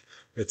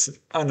 It's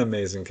an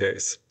amazing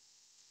case.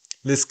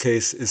 This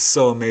case is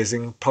so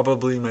amazing,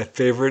 probably my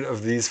favorite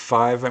of these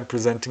 5 I'm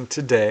presenting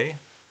today.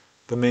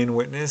 The main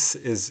witness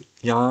is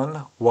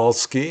Jan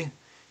Walski.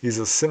 He's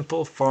a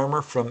simple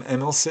farmer from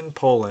Emilsyn,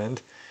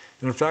 Poland.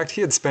 And in fact, he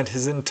had spent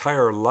his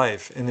entire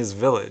life in his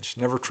village,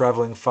 never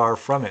traveling far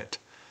from it.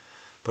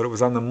 But it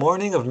was on the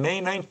morning of May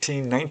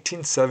 19,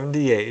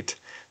 1978,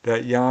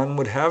 that Jan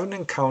would have an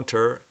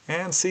encounter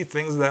and see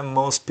things that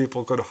most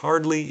people could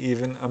hardly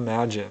even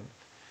imagine.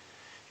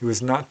 He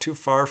was not too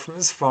far from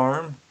his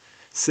farm,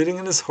 sitting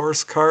in his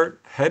horse cart,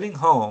 heading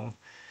home,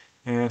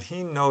 and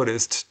he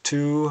noticed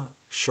 2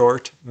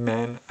 short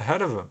men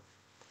ahead of him.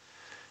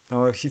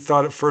 Now, he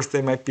thought at first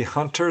they might be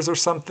hunters or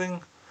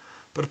something,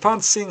 but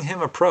upon seeing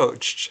him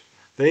approach,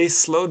 they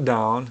slowed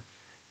down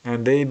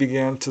and they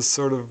began to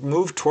sort of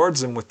move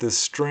towards him with this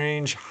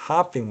strange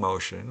hopping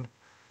motion,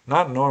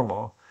 not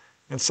normal,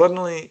 and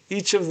suddenly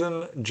each of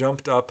them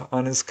jumped up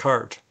on his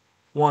cart,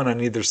 one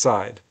on either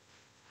side.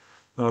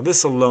 Now,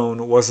 this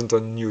alone wasn't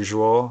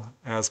unusual,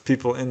 as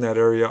people in that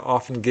area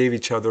often gave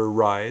each other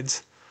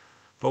rides,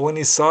 but when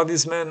he saw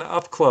these men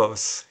up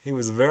close, he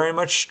was very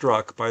much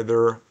struck by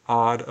their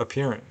odd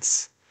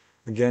appearance.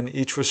 Again,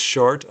 each was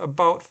short,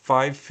 about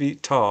 5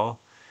 feet tall,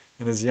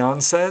 and as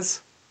Jan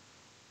says,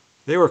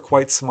 they were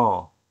quite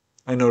small.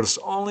 I noticed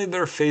only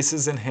their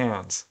faces and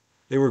hands.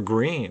 They were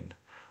green.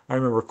 I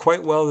remember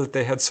quite well that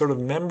they had sort of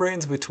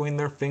membranes between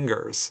their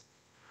fingers.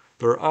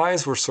 Their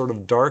eyes were sort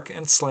of dark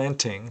and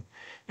slanting,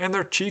 and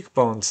their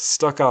cheekbones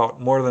stuck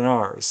out more than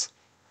ours.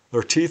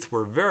 Their teeth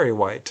were very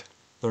white.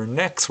 Their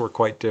necks were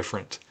quite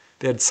different.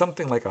 They had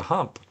something like a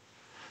hump.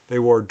 They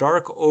wore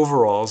dark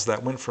overalls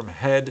that went from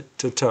head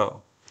to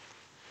toe.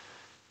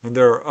 And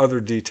there are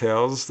other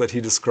details that he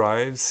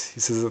describes.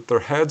 He says that their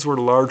heads were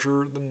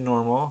larger than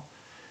normal.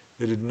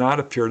 They did not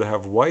appear to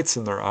have whites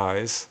in their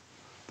eyes.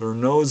 Their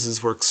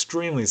noses were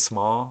extremely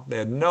small. They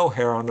had no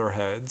hair on their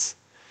heads.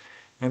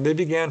 And they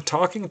began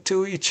talking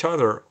to each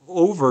other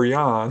over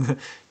Jan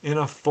in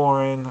a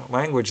foreign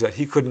language that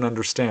he couldn't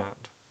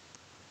understand.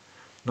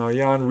 Now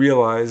Jan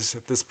realized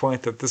at this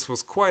point that this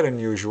was quite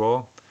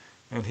unusual,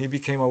 and he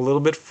became a little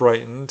bit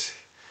frightened.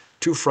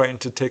 Too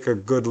frightened to take a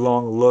good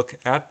long look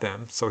at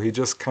them, so he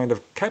just kind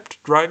of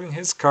kept driving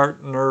his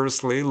cart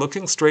nervously,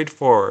 looking straight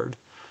forward.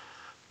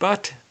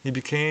 But he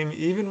became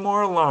even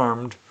more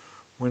alarmed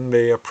when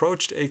they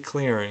approached a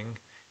clearing,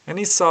 and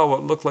he saw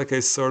what looked like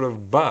a sort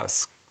of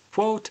bus,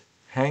 quote,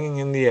 hanging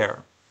in the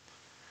air.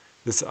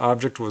 This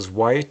object was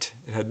white,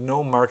 it had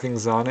no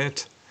markings on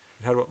it,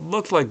 it had what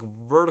looked like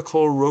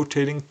vertical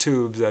rotating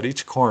tubes at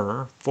each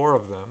corner, 4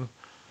 of them.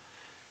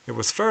 It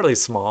was fairly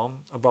small,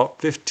 about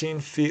 15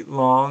 feet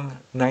long,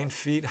 9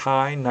 feet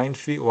high, 9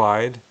 feet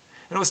wide,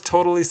 and it was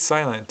totally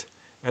silent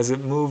as it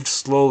moved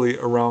slowly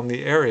around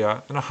the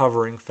area in a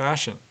hovering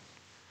fashion.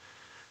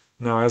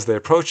 Now as they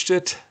approached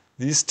it,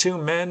 these 2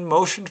 men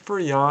motioned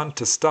for Jan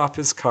to stop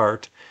his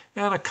cart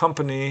and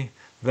accompany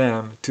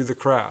them to the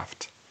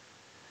craft.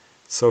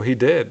 So he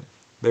did.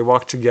 They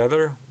walked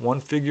together,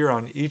 1 figure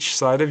on each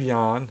side of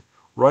Jan,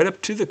 right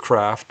up to the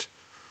craft,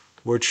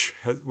 which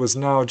was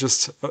now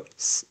just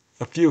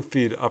a few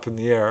feet up in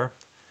the air.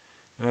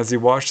 And as he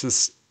watched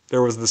this,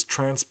 there was this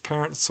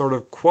transparent sort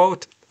of,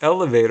 quote,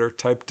 elevator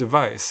type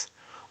device,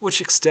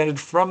 which extended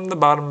from the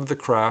bottom of the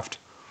craft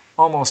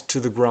almost to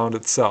the ground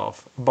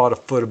itself, about a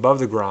foot above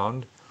the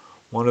ground.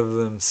 One of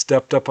them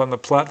stepped up on the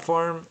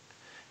platform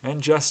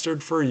and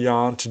gestured for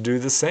Jan to do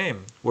the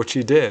same, which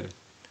he did.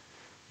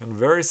 And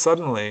very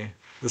suddenly,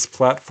 this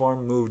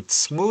platform moved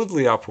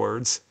smoothly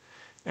upwards,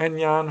 and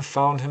Jan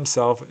found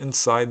himself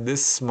inside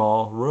this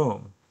small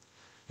room.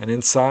 And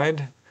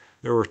inside,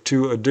 there were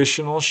two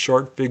additional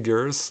short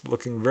figures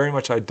looking very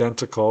much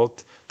identical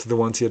to the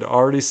ones he had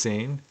already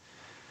seen.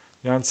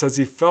 Jan says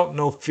he felt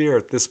no fear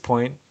at this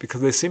point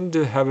because they seemed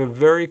to have a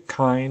very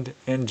kind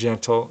and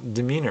gentle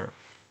demeanor.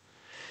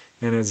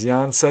 And as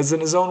Jan says in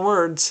his own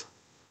words,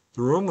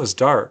 the room was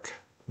dark.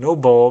 No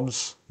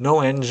bulbs, no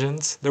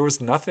engines, there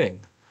was nothing.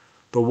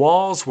 The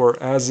walls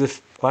were as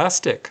if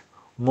plastic,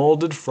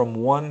 molded from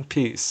one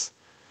piece.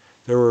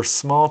 There were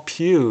small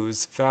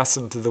pews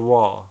fastened to the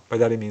wall. By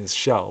that he means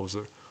shelves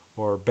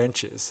or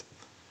benches.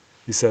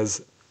 He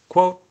says,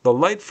 quote, "The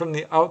light from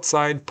the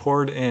outside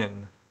poured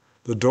in.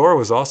 The door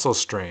was also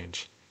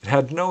strange. It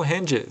had no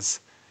hinges.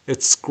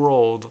 It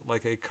scrolled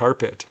like a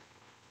carpet."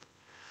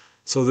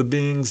 So the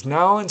beings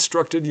now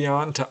instructed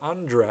Jan to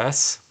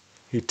undress.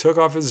 He took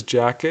off his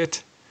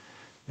jacket,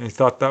 and he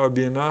thought that would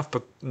be enough,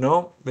 but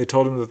no, they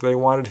told him that they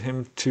wanted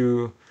him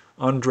to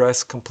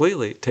undress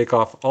completely, take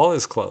off all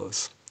his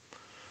clothes.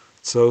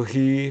 So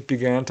he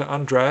began to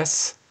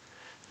undress.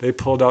 They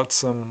pulled out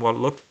some what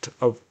looked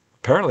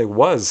apparently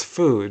was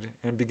food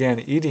and began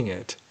eating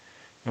it.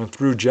 And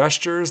through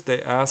gestures,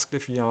 they asked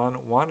if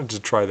Jan wanted to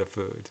try the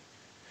food.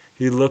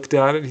 He looked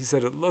at it. He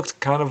said it looked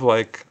kind of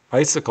like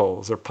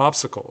icicles or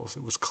popsicles.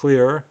 It was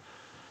clear,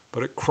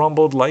 but it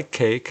crumbled like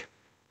cake.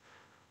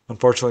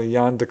 Unfortunately,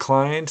 Jan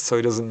declined, so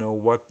he doesn't know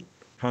what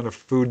kind of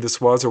food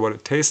this was or what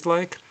it tastes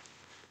like.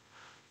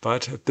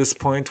 But at this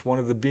point, one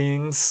of the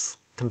beings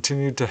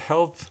continued to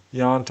help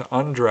Jan to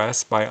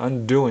undress by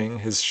undoing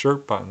his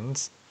shirt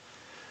buttons.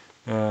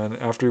 And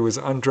after he was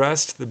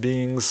undressed, the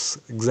beings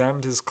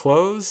examined his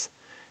clothes,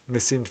 and they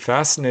seemed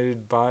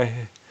fascinated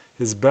by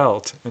his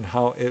belt and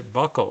how it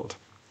buckled.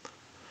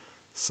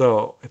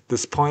 So at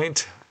this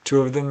point,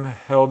 two of them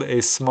held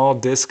a small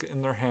disc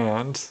in their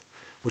hand,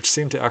 which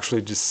seemed to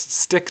actually just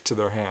stick to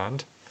their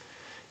hand.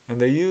 And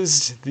they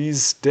used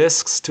these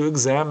discs to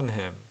examine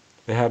him.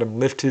 They had him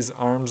lift his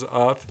arms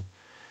up.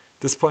 At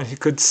this point, he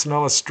could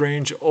smell a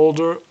strange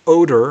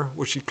odor,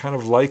 which he kind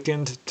of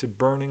likened to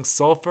burning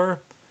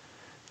sulfur.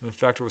 And in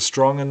fact, it was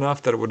strong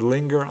enough that it would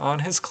linger on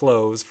his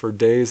clothes for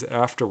days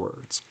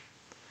afterwards.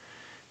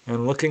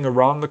 And looking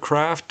around the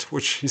craft,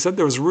 which he said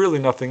there was really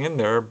nothing in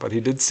there, but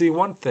he did see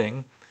one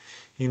thing.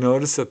 He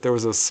noticed that there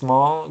was a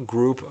small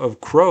group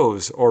of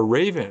crows or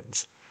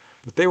ravens,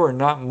 but they were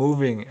not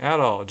moving at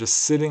all, just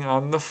sitting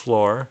on the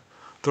floor,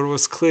 though it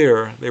was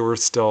clear they were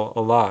still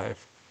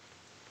alive.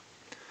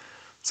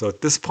 So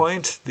at this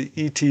point, the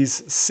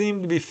ETs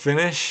seemed to be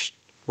finished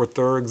with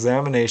their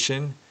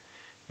examination,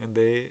 and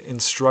they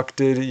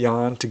instructed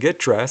Jan to get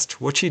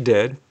dressed, which he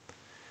did.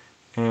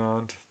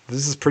 And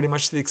this is pretty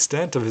much the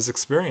extent of his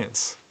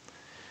experience.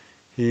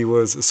 He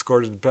was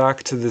escorted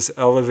back to this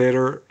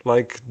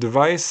elevator-like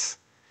device.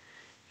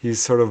 He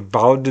sort of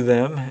bowed to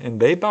them, and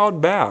they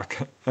bowed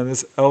back. And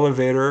this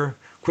elevator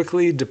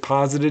quickly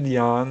deposited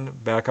Jan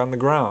back on the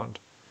ground.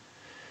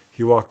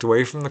 He walked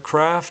away from the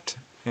craft,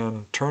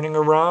 and turning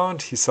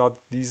around, he saw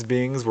that these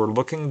beings were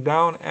looking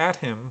down at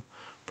him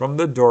from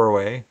the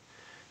doorway,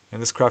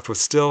 and this craft was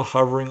still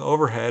hovering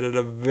overhead at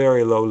a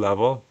very low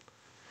level.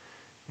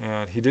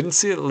 And he didn't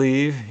see it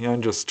leave.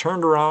 Jan just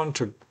turned around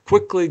to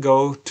quickly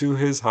go to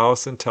his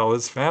house and tell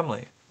his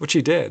family, which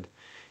he did.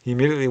 He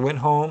immediately went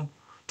home,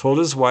 told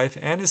his wife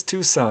and his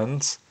two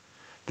sons.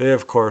 They,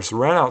 of course,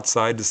 ran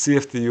outside to see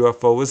if the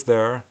UFO was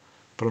there,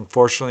 but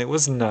unfortunately it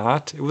was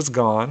not. It was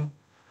gone.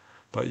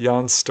 But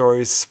Jan's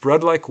story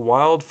spread like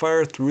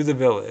wildfire through the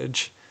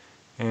village,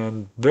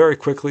 and very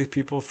quickly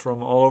people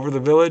from all over the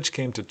village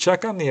came to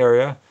check on the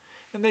area,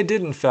 and they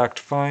did in fact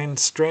find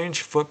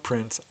strange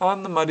footprints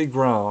on the muddy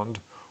ground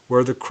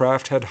where the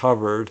craft had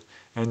hovered,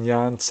 and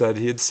Jan said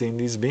he had seen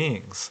these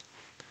beings.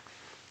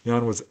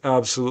 Jan was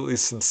absolutely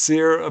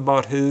sincere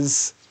about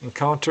his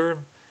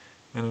encounter,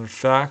 and in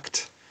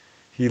fact,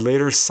 he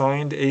later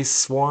signed a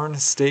sworn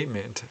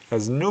statement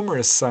as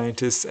numerous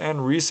scientists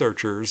and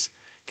researchers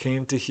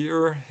came to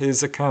hear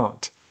his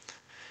account.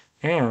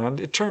 And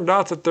it turned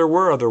out that there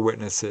were other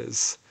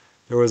witnesses.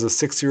 There was a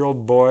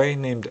 6-year-old boy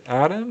named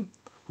Adam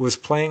who was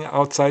playing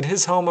outside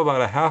his home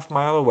about a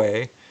half-mile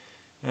away,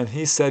 and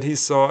he said he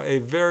saw a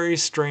very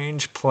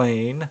strange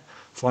plane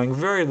flying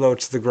very low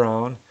to the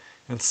ground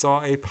and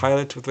saw a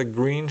pilot with a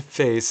green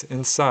face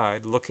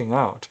inside looking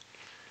out.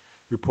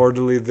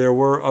 Reportedly, there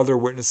were other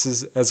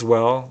witnesses as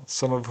well,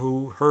 some of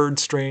who heard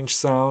strange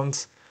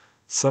sounds,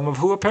 some of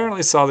who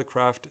apparently saw the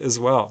craft as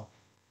well.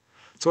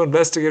 So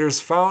investigators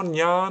found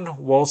Jan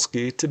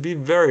Wolski to be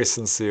very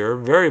sincere,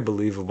 very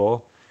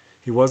believable.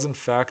 He was in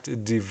fact a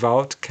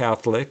devout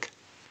Catholic.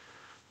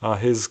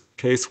 His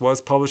case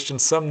was published in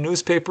some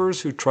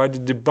newspapers who tried to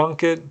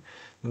debunk it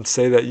and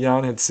say that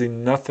Jan had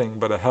seen nothing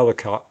but a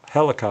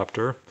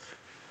helicopter,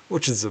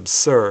 which is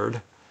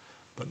absurd.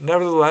 But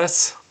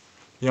nevertheless,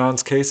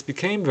 Jan's case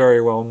became very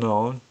well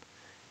known,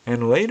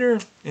 and later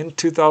in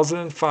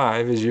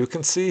 2005, as you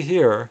can see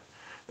here,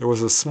 there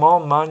was a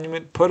small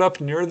monument put up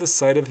near the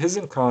site of his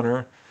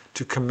encounter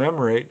to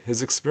commemorate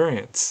his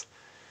experience.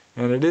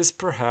 and it is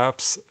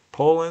perhaps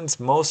Poland's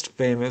most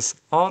famous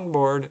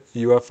onboard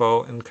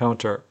UFO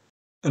encounter.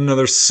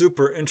 Another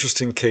super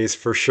interesting case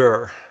for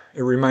sure.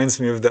 It reminds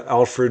me of the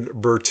Alfred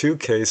Berthoud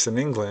case in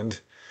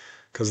England,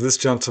 because this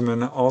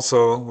gentleman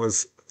also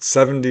was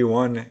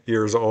 71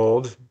 years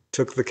old,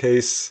 took the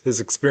case, his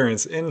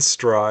experience in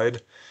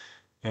stride,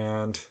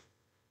 and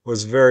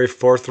was very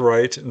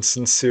forthright and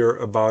sincere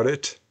about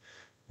it.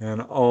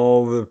 And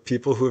all the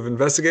people who have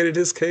investigated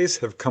his case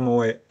have come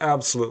away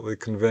absolutely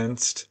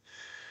convinced.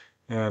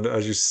 And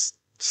as you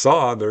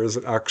saw, there is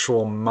an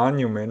actual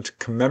monument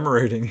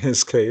commemorating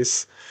his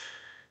case.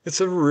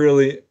 It's a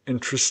really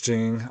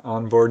interesting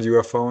onboard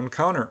UFO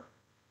encounter.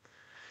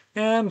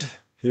 And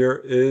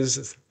here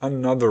is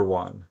another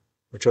one,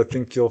 which I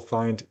think you'll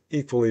find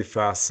equally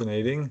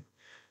fascinating.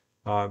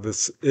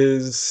 This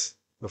is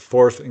the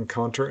fourth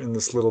encounter in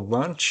this little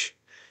bunch,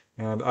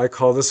 and I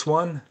call this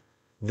one,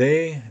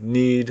 They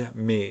Need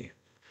Me.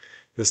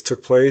 This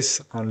took place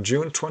on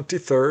June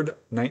 23rd,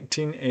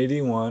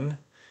 1981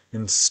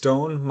 in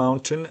Stone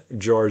Mountain,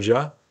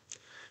 Georgia.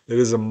 It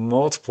is a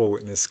multiple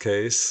witness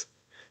case.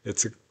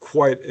 It's a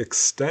quite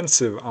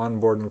extensive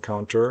onboard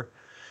encounter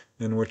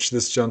in which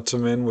this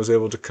gentleman was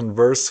able to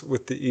converse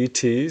with the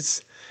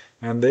ETs,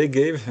 and they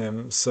gave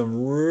him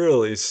some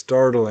really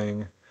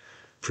startling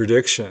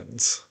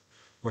predictions,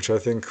 which I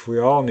think we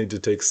all need to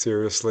take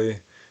seriously,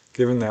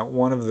 given that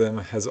one of them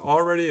has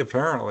already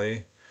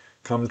apparently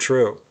come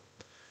true.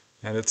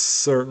 And it's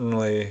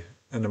certainly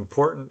an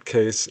important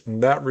case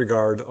in that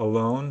regard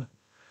alone,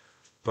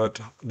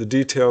 but the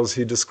details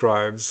he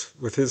describes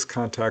with his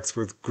contacts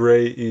with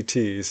gray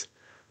ETs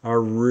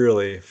are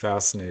really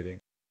fascinating.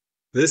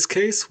 This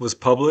case was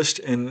published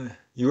in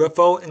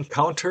UFO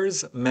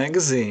Encounters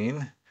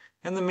magazine,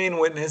 and the main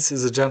witness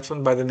is a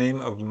gentleman by the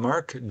name of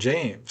Mark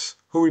James,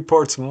 who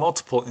reports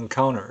multiple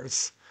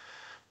encounters.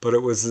 But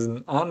it was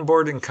an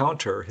onboard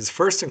encounter, his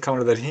first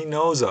encounter that he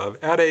knows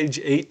of, at age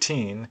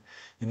 18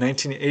 in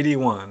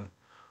 1981,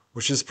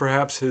 which is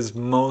perhaps his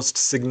most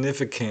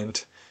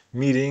significant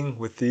meeting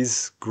with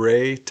these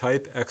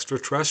gray-type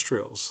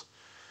extraterrestrials.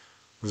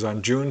 It was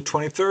on June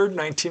 23rd,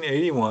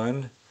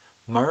 1981.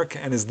 Mark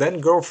and his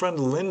then-girlfriend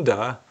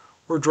Linda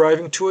were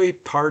driving to a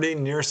party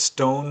near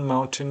Stone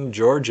Mountain,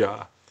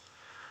 Georgia.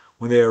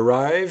 When they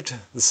arrived,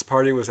 this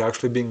party was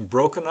actually being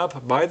broken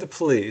up by the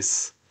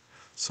police.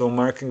 So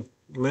Mark and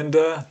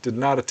Linda did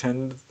not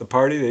attend the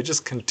party. They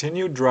just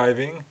continued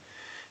driving.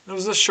 It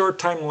was a short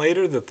time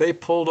later that they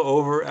pulled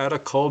over at a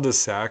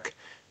cul-de-sac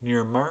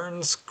near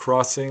Martin's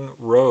Crossing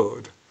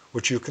Road,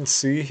 which you can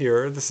see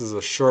here. This is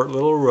a short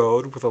little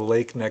road with a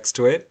lake next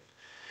to it.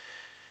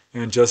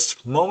 And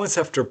just moments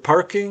after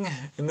parking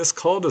in this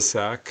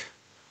cul-de-sac,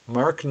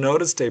 Mark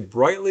noticed a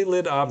brightly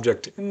lit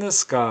object in the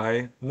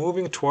sky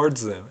moving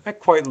towards them at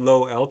quite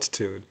low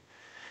altitude.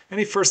 And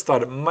he first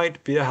thought it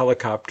might be a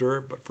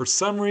helicopter, but for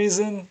some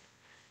reason,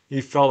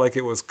 he felt like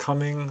it was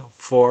coming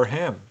for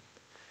him.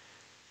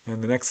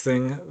 And the next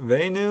thing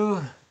they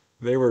knew,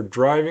 they were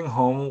driving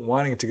home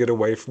wanting to get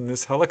away from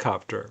this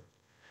helicopter.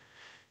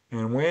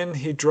 And when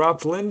he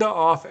dropped Linda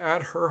off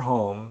at her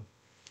home,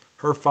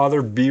 her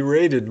father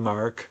berated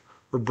Mark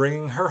for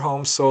bringing her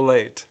home so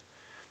late.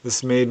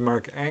 This made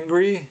Mark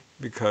angry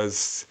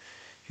because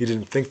he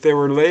didn't think they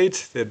were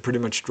late. They had pretty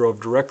much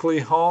drove directly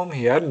home.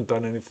 He hadn't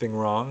done anything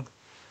wrong.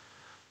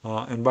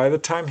 And by the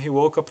time he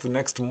woke up the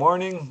next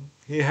morning,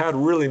 he had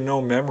really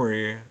no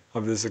memory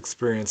of this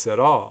experience at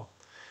all.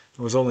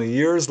 It was only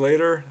years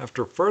later,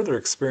 after further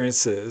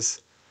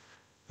experiences,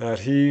 that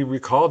he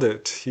recalled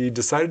it. He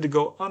decided to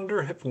go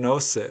under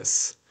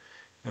hypnosis.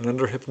 And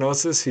under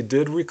hypnosis, he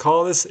did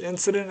recall this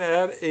incident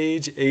at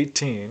age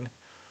 18,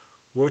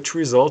 which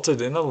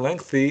resulted in a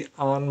lengthy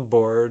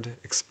onboard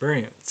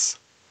experience.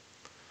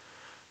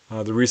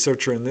 The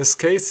researcher in this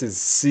case is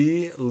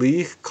C.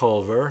 Lee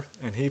Culver,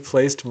 and he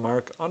placed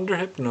Mark under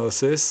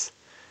hypnosis,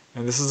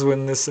 and this is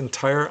when this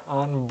entire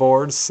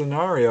onboard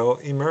scenario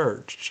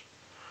emerged.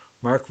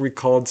 Mark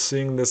recalled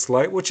seeing this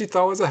light, which he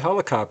thought was a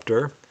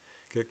helicopter,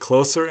 get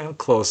closer and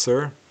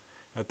closer.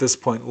 At this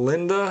point,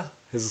 Linda,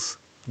 his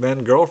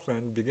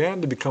then-girlfriend, began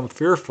to become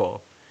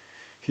fearful.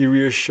 He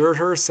reassured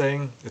her,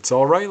 saying, "It's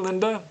all right,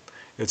 Linda.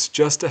 It's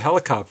just a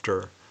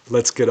helicopter.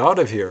 Let's get out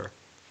of here."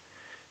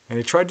 And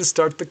he tried to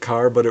start the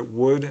car, but it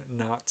would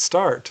not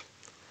start.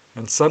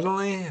 And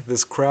suddenly,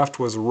 this craft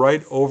was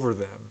right over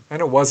them,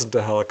 and it wasn't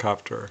a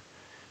helicopter.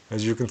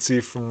 As you can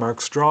see from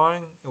Mark's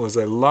drawing, it was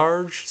a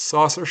large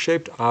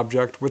saucer-shaped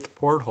object with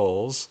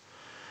portholes.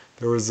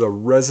 There was a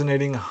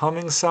resonating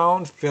humming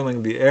sound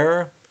filling the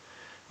air.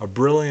 A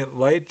brilliant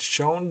light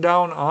shone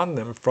down on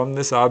them from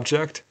this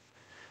object,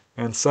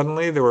 and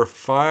suddenly there were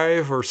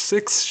 5 or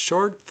 6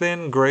 short,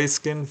 thin,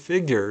 gray-skinned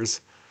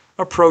figures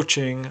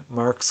approaching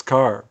Mark's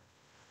car.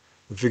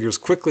 The figures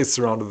quickly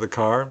surrounded the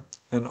car,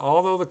 and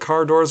although the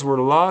car doors were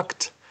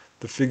locked,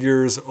 the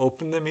figures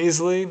opened them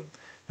easily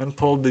and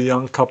pulled the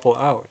young couple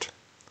out.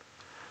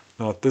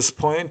 Now at this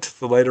point,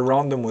 the light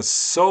around them was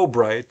so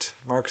bright,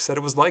 Mark said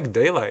it was like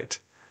daylight.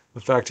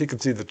 In fact, he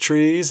could see the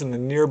trees and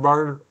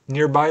the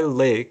nearby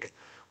lake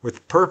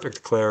with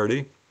perfect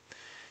clarity.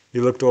 He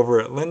looked over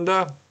at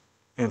Linda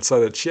and saw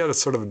that she had a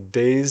sort of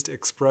dazed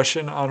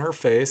expression on her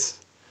face.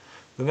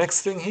 The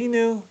next thing he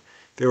knew,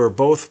 they were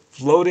both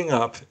floating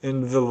up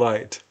into the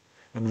light,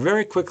 and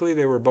very quickly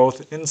they were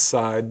both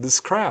inside this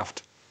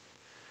craft.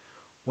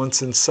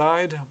 Once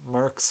inside,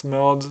 Mark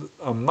smelled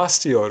a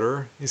musty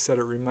odor. He said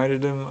it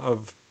reminded him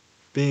of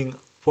being,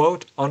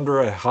 quote, under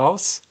a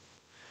house.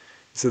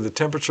 He said the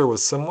temperature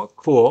was somewhat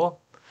cool.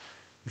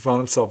 He found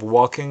himself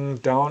walking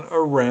down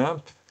a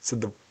ramp. He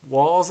said the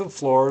walls and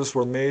floors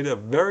were made of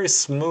very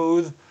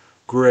smooth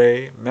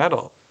gray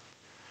metal.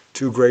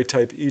 Two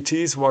gray-type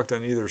ETs walked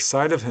on either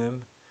side of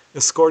him,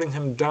 escorting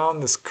him down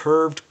this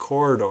curved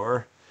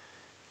corridor.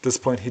 At this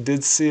point, he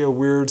did see a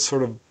weird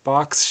sort of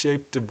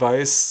box-shaped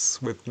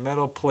device with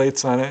metal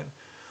plates on it,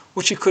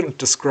 which he couldn't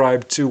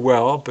describe too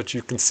well, but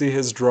you can see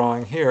his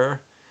drawing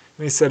here.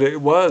 And he said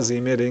it was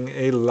emitting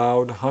a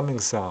loud humming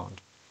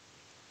sound.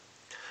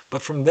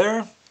 But from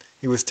there,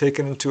 he was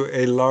taken into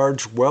a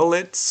large,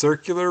 well-lit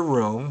circular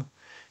room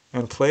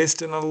and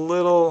placed in a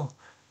little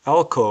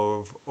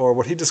alcove, or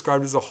what he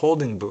described as a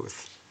holding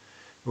booth.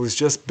 It was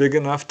just big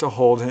enough to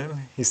hold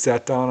him. He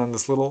sat down on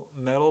this little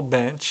metal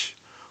bench,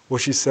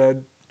 which he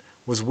said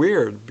was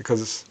weird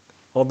because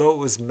although it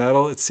was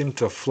metal, it seemed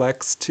to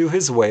flex to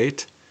his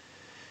weight.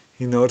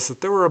 He noticed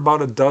that there were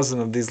about a dozen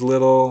of these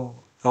little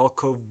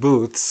alcove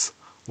booths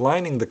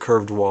lining the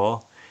curved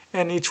wall,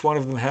 and each one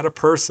of them had a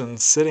person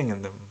sitting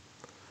in them.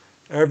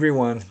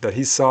 Everyone that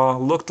he saw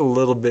looked a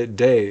little bit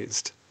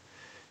dazed.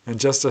 And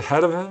just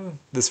ahead of him,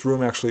 this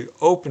room actually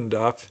opened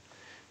up,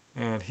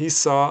 and he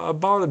saw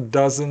about a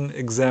dozen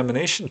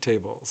examination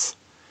tables,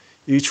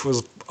 each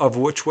of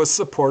which was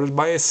supported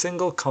by a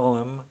single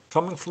column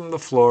coming from the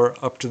floor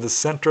up to the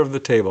center of the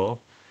table,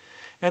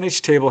 and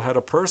each table had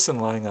a person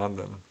lying on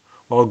them,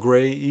 while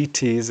gray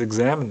ETs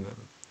examined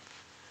them.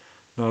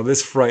 Now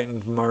this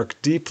frightened Mark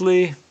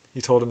deeply.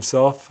 He told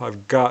himself,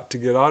 I've got to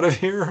get out of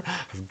here.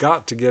 I've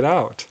got to get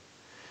out.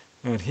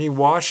 And he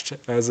watched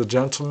as a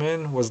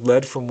gentleman was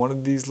led from one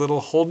of these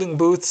little holding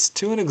booths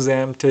to an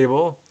exam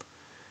table.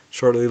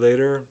 Shortly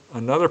later,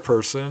 another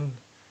person,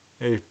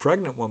 a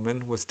pregnant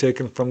woman, was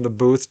taken from the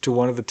booth to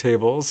one of the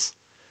tables.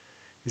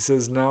 He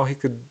says now he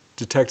could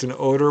detect an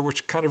odor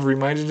which kind of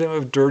reminded him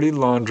of dirty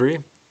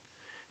laundry.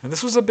 And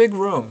this was a big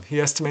room.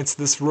 He estimates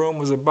this room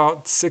was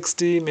about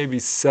 60, maybe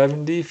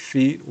 70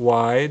 feet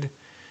wide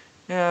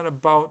and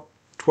about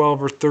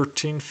 12 or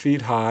 13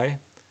 feet high.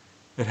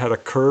 It had a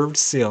curved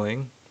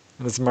ceiling.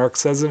 And as Mark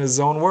says in his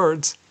own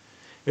words,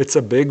 it's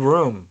a big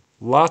room,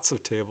 lots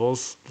of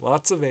tables,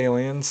 lots of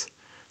aliens.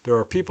 There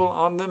are people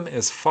on them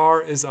as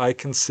far as I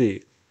can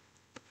see.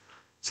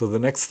 So the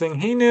next thing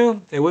he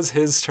knew, it was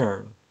his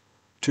turn.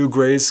 Two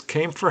grays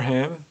came for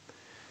him.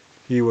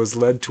 He was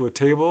led to a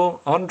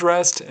table,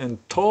 undressed, and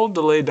told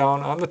to lay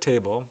down on the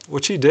table,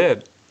 which he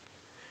did. He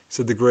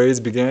said the grays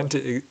began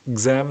to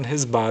examine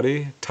his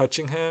body,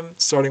 touching him,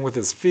 starting with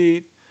his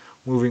feet,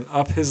 moving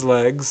up his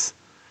legs.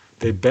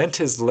 They bent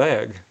his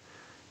leg.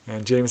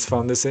 And James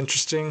found this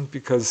interesting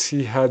because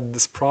he had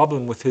this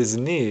problem with his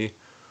knee,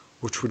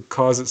 which would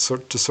cause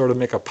it to sort of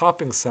make a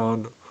popping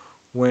sound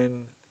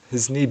when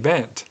his knee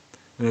bent.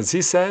 And as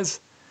he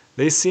says,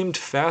 they seemed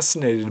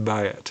fascinated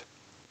by it.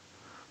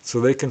 So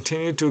they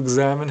continued to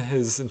examine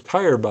his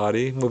entire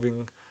body,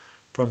 moving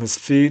from his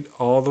feet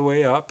all the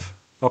way up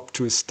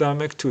to his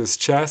stomach, to his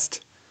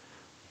chest.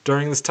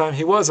 During this time,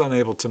 he was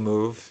unable to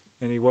move,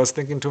 and he was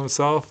thinking to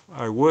himself,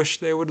 I wish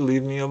they would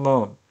leave me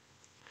alone.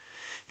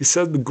 He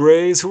said the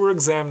grays who were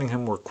examining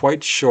him were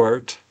quite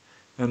short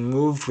and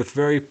moved with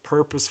very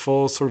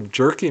purposeful, sort of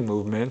jerky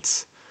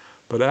movements.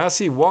 But as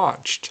he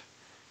watched,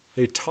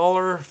 a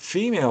taller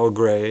female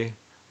gray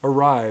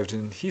arrived,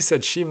 and he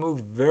said she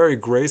moved very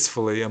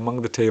gracefully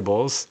among the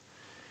tables.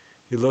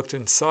 He looked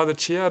and saw that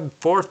she had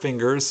 4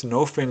 fingers,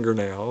 no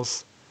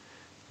fingernails.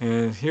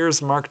 And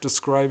here's Mark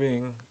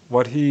describing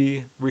what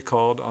he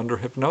recalled under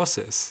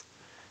hypnosis.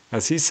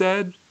 As he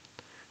said,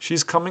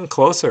 she's coming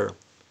closer.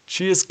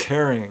 She is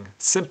caring,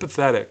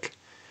 sympathetic.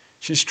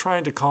 She's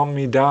trying to calm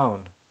me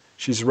down.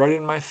 She's right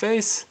in my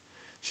face.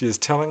 She is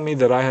telling me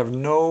that I have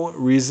no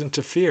reason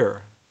to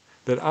fear,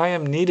 that I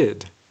am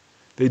needed.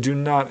 They do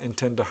not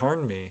intend to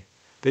harm me.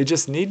 They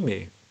just need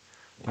me.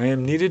 I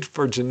am needed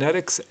for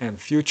genetics and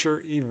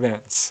future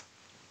events.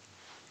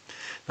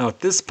 Now at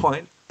this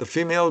point, the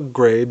female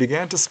gray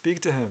began to speak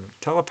to him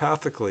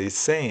telepathically,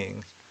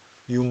 saying,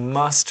 you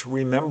must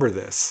remember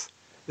this.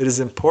 It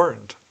is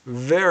important,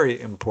 very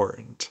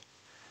important.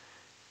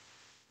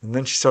 And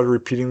then she started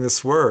repeating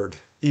this word,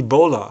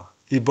 Ebola,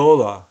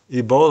 Ebola,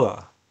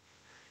 Ebola.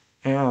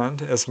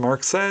 And as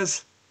Mark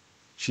says,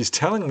 she's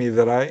telling me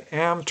that I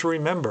am to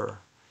remember,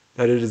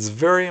 that it is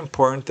very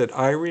important that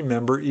I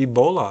remember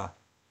Ebola.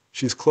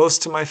 She's close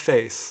to my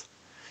face.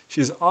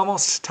 She's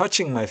almost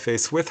touching my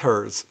face with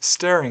hers,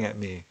 staring at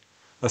me.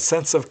 A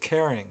sense of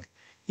caring,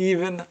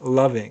 even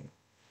loving.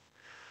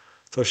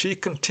 So she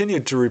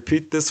continued to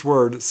repeat this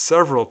word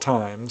several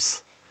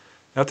times.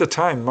 At the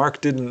time,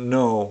 Mark didn't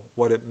know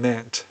what it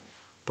meant.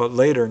 But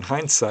later, in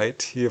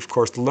hindsight, he of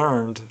course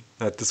learned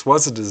that this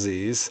was a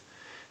disease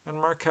and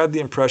Mark had the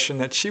impression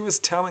that she was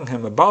telling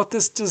him about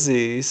this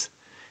disease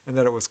and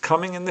that it was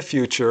coming in the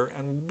future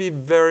and would be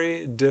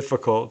very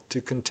difficult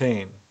to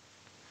contain.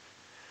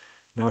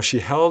 Now she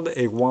held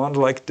a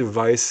wand-like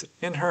device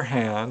in her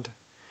hand.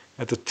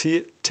 At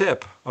the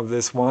tip of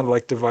this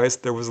wand-like device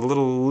there was a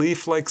little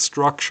leaf-like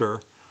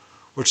structure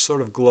which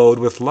sort of glowed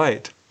with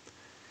light.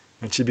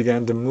 And she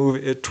began to move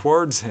it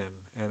towards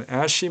him, and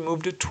as she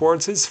moved it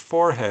towards his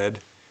forehead,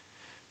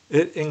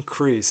 it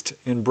increased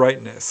in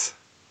brightness.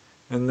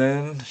 And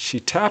then she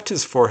tapped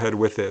his forehead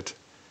with it,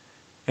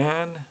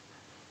 and,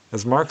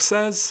 as Mark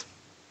says,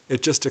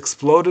 it just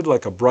exploded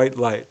like a bright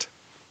light.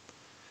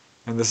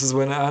 And this is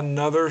when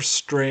another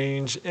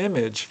strange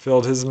image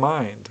filled his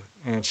mind,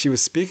 and she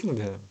was speaking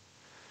to him.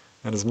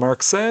 And as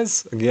Mark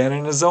says, again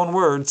in his own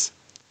words,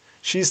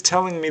 "She's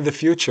telling me the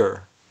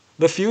future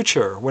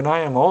when I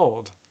am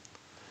old."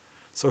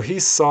 So he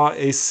saw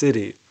a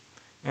city,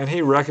 and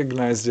he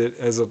recognized it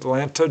as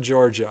Atlanta,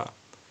 Georgia.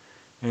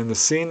 And the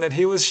scene that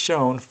he was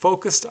shown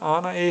focused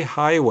on a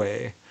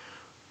highway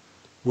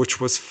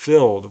which was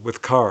filled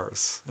with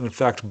cars. And in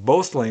fact,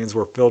 both lanes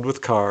were filled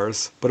with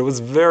cars, but it was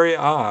very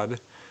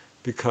odd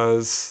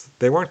because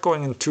they weren't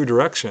going in two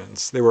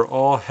directions. They were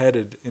all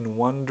headed in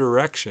one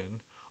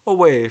direction,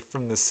 away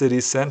from the city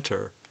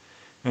center.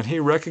 And he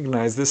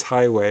recognized this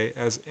highway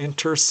as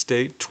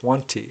Interstate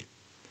 20.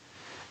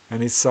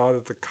 And he saw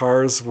that the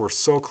cars were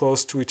so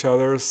close to each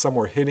other, some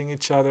were hitting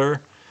each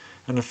other,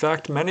 and in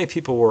fact many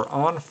people were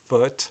on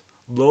foot,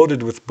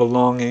 loaded with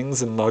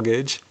belongings and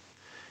luggage,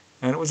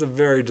 and it was a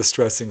very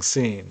distressing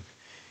scene.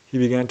 He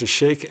began to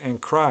shake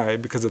and cry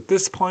because at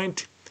this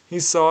point he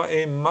saw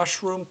a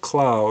mushroom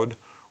cloud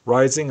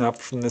rising up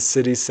from the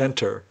city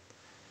center.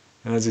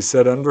 And as he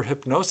said, under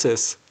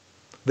hypnosis,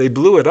 they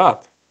blew it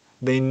up,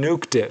 they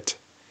nuked it.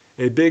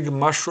 A big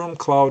mushroom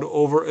cloud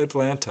over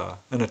Atlanta,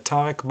 an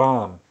atomic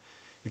bomb.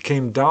 It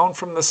came down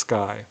from the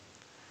sky.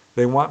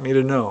 They want me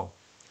to know.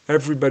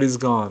 Everybody's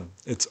gone.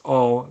 It's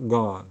all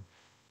gone.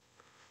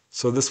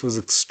 So this was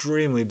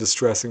extremely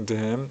distressing to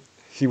him.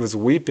 He was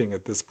weeping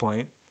at this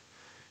point.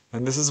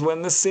 And this is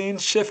when the scene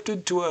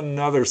shifted to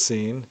another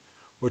scene,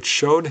 which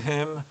showed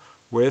him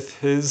with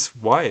his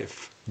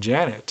wife,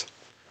 Janet,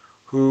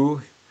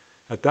 who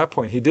at that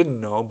point he didn't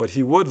know, but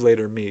he would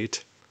later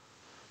meet.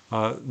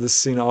 This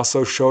scene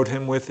also showed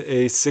him with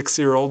a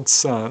 6-year-old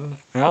son,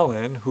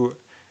 Alan, who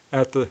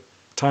at the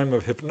time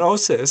of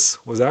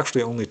hypnosis was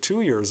actually only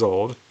 2 years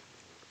old,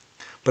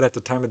 but at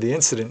the time of the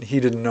incident he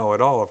didn't know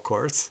at all, of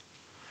course.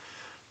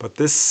 But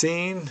this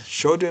scene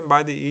showed him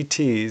by the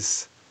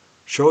ETs,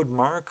 showed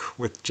Mark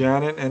with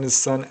Janet and his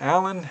son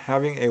Alan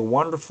having a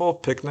wonderful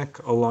picnic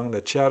along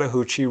the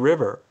Chattahoochee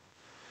River.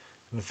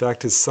 In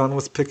fact, his son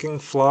was picking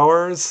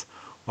flowers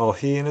while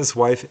he and his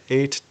wife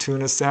ate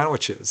tuna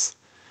sandwiches.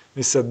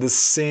 He said this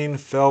scene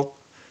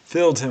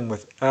filled him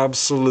with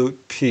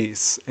absolute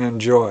peace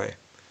and joy.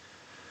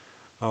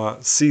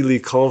 C. Lee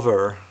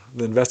Culver,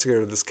 the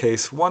investigator of this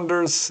case,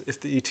 wonders if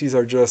the ETs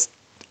are just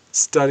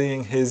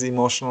studying his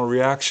emotional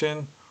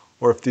reaction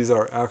or if these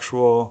are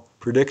actual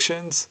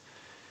predictions.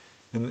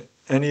 In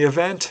any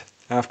event,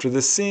 after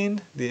this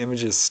scene, the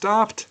images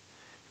stopped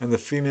and the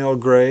female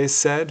gray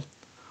said,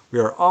 "We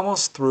are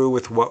almost through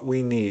with what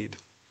we need."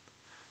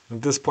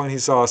 At this point he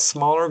saw a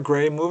smaller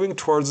gray moving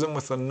towards him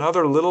with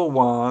another little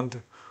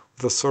wand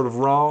with a sort of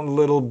round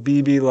little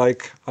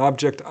BB-like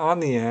object on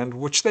the end,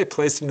 which they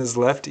placed in his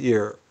left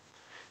ear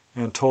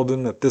and told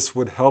him that this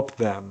would help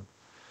them.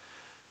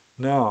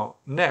 Now,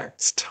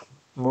 next,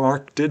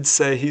 Mark did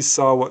say he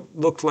saw what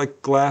looked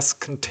like glass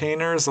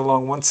containers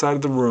along one side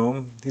of the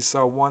room. He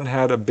saw one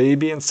had a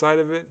baby inside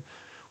of it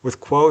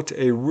with, quote,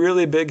 "a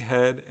really big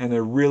head and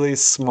a really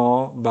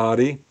small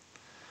body."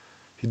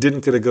 He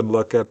didn't get a good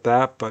look at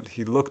that, but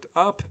he looked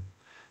up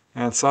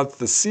and saw that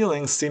the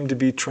ceiling seemed to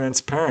be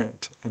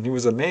transparent, and he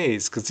was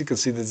amazed because he could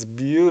see this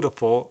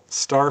beautiful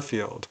star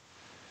field.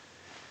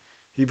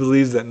 He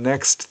believes that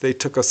next they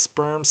took a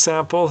sperm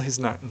sample. He's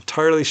not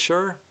entirely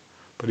sure,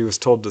 but he was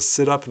told to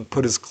sit up and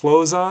put his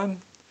clothes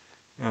on.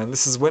 And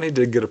this is when he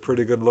did get a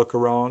pretty good look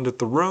around at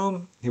the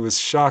room. He was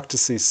shocked to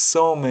see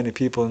so many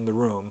people in the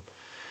room,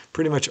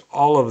 pretty much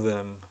all of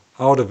them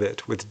out of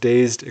it with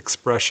dazed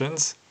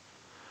expressions.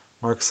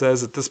 Mark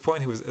says at this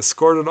point he was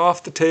escorted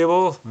off the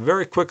table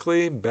very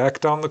quickly back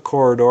down the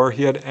corridor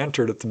he had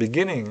entered at the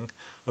beginning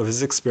of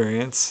his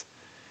experience.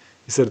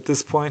 He said at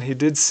this point he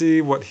did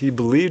see what he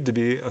believed to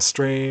be a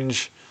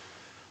strange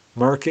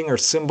marking or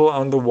symbol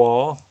on the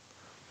wall.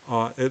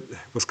 It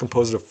was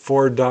composed of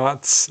 4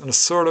 dots in a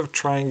sort of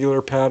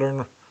triangular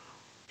pattern,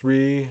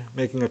 3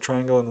 making a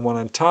triangle and 1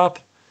 on top,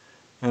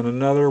 and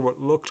another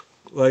what looked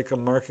like a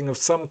marking of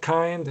some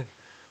kind,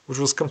 which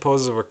was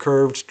composed of a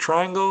curved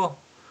triangle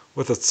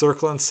with a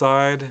circle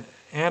inside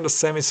and a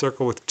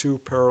semicircle with 2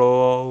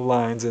 parallel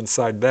lines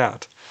inside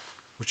that,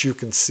 which you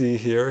can see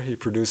here. He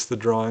produced the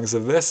drawings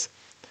of this.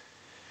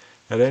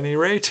 At any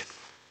rate,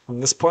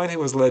 from this point he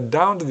was led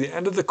down to the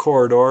end of the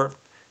corridor,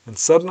 and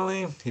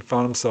suddenly he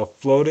found himself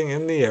floating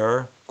in the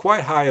air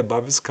quite high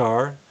above his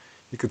car.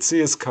 You could see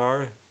his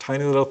car,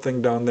 tiny little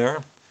thing down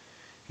there.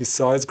 he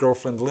saw his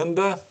girlfriend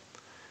Linda.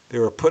 They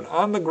were put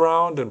on the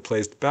ground and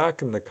placed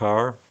back in the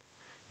car,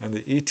 and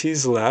the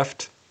ETs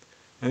left.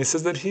 And he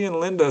says that he and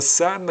Linda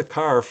sat in the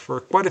car for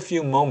quite a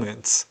few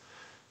moments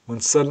when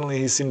suddenly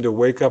he seemed to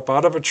wake up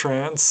out of a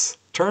trance,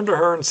 turned to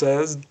her and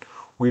says,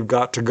 "We've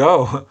got to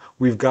go.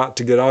 We've got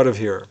to get out of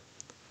here."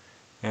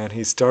 And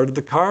he started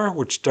the car,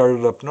 which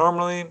started up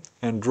normally,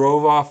 and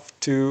drove off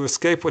to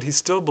escape what he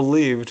still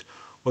believed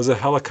was a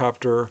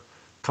helicopter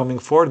coming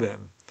for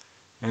them.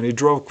 And he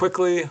drove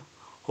quickly,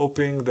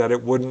 hoping that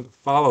it wouldn't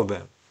follow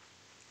them.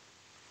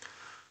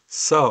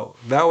 So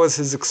that was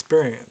his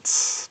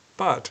experience.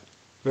 But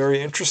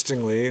very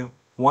interestingly,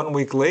 1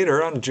 week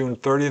later, on June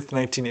 30th,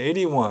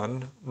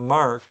 1981,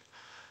 Mark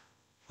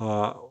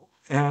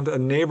and a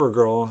neighbor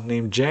girl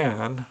named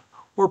Jan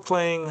were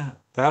playing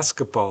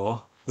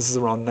basketball. This is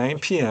around 9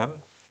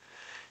 p.m.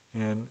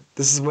 And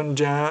this is when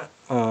Jan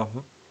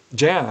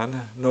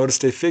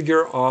noticed a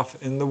figure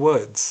off in the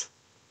woods.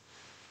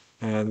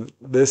 And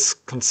this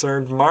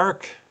concerned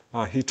Mark.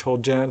 He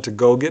told Jan to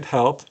go get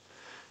help.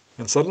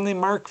 And suddenly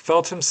Mark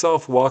felt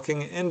himself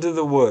walking into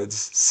the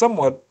woods,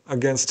 somewhat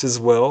against his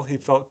will. He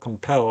felt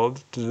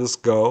compelled to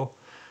just go.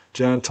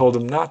 Jan told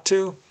him not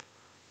to,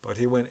 but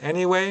he went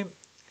anyway,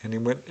 and he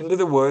went into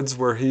the woods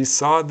where he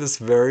saw this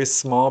very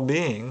small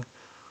being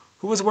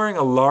who was wearing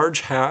a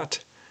large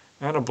hat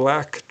and a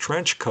black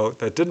trench coat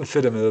that didn't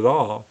fit him at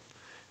all.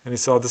 And he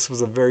saw this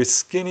was a very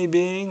skinny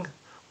being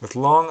with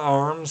long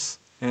arms,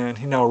 and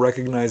he now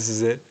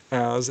recognizes it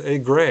as a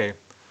gray,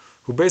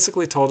 who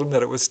basically told him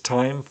that it was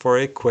time for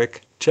a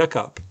quick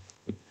checkup.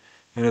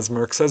 And as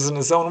Mark says in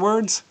his own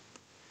words,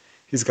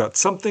 "He's got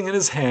something in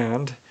his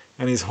hand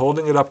and he's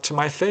holding it up to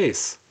my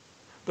face.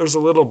 There's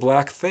a little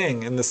black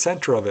thing in the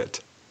center of it."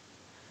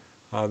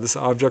 This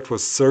object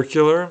was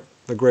circular.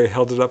 The gray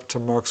held it up to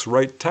Mark's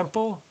right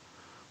temple.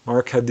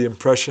 Mark had the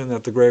impression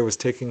that the gray was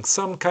taking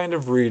some kind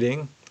of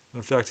reading.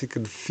 In fact, he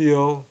could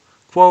feel,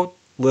 quote,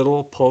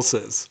 "little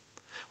pulses."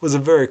 It was a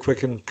very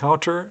quick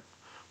encounter.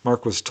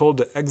 Mark was told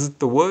to exit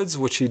the woods,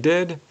 which he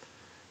did,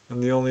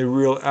 and the only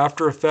real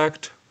after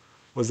effect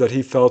was that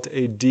he felt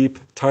a deep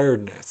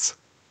tiredness.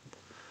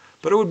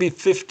 But it would be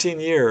 15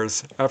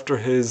 years after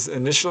his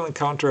initial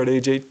encounter at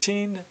age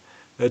 18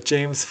 that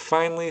James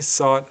finally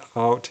sought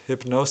out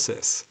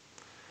hypnosis.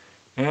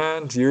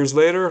 And years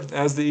later,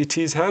 as the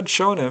ETs had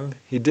shown him,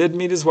 he did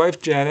meet his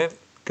wife Janet,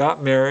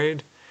 got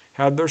married,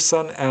 had their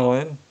son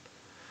Alan,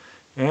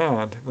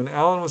 and when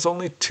Alan was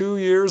only 2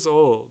 years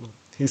old,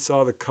 he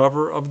saw the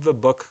cover of the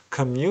book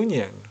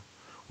Communion,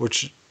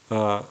 which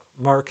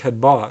Mark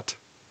had bought.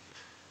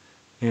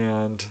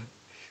 And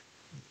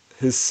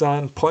his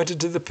son pointed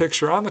to the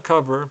picture on the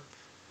cover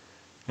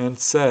and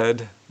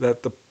said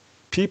that the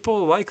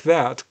people like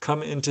that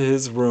come into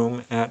his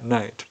room at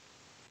night.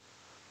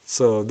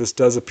 So this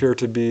does appear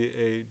to be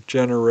a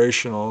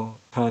generational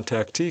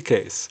contactee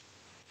case.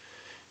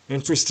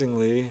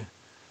 Interestingly,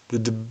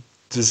 the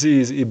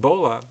disease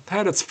Ebola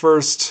had its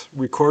first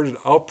recorded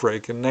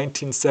outbreak in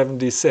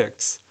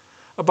 1976,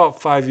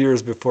 about 5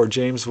 years before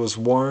James was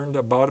warned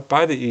about it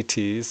by the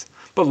ETs,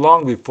 but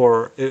long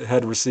before it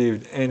had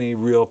received any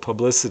real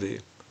publicity.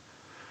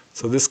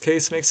 So this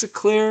case makes it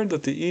clear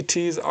that the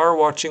ETs are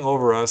watching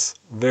over us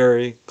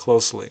very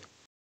closely.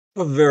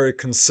 A very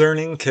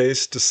concerning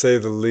case, to say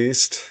the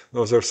least.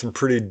 Those are some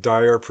pretty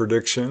dire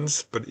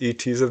predictions, but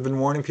ETs have been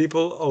warning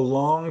people a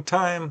long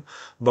time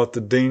about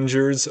the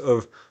dangers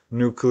of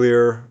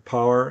nuclear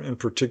power in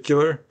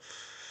particular.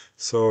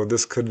 So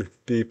this could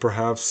be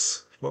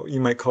perhaps what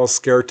you might call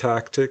scare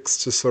tactics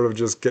to sort of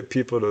just get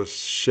people to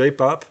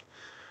shape up.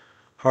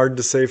 Hard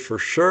to say for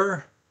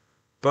sure,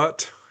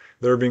 but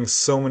there being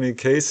so many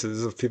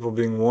cases of people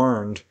being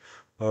warned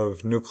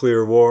of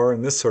nuclear war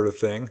and this sort of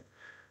thing,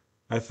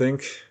 I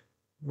think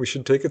we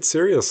should take it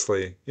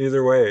seriously.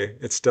 Either way,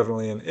 it's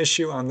definitely an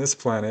issue on this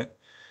planet,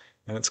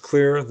 and it's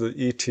clear the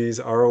ETs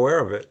are aware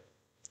of it.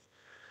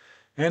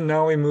 And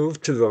now we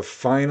move to the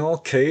final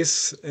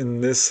case in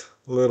this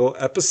little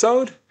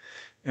episode,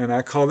 and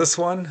I call this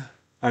one,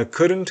 "I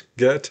Couldn't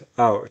Get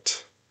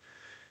Out."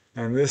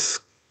 And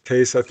this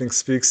case, I think,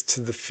 speaks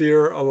to the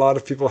fear a lot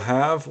of people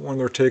have when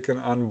they're taken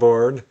on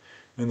board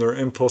and their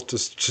impulse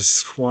to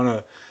just want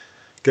to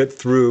get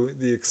through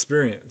the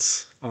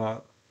experience.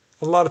 A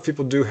lot of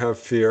people do have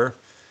fear.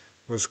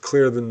 It was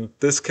clear that in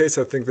this case,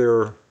 I think they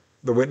were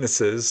the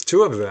witnesses,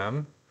 2 of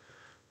them,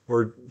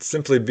 were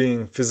simply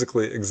being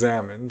physically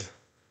examined.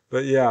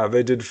 But yeah,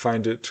 they did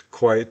find it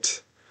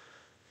quite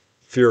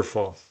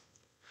fearful.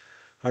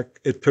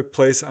 It took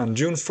place on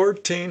June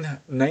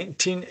 14,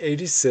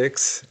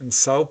 1986 in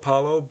Sao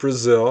Paulo,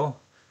 Brazil.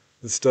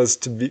 This does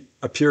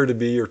appear to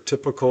be your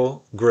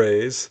typical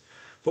grays.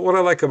 But what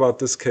I like about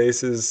this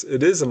case is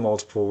it is a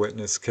multiple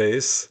witness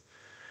case.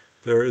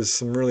 There is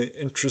some really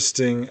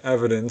interesting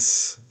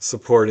evidence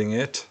supporting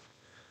it.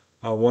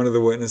 One of the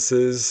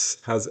witnesses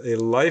has a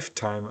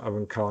lifetime of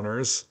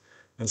encounters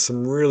and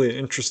some really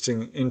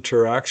interesting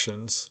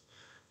interactions,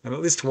 and at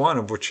least one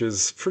of which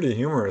is pretty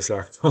humorous,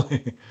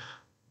 actually.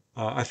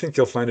 I think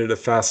you'll find it a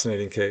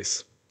fascinating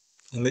case.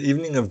 On the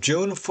evening of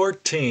June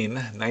 14,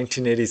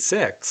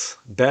 1986,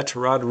 Bette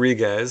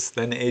Rodriguez,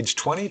 then age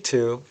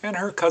 22, and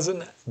her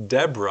cousin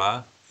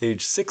Deborah,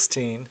 age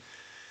 16,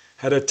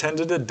 had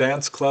attended a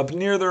dance club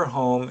near their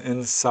home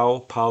in Sao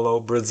Paulo,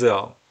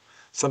 Brazil,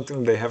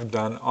 something they have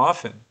done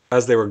often.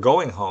 As they were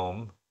going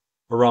home,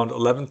 around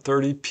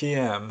 11:30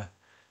 p.m.,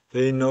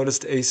 they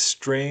noticed a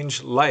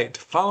strange light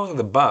following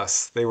the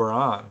bus they were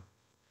on.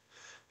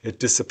 It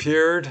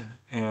disappeared,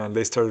 and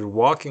they started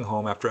walking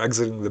home after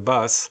exiting the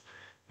bus,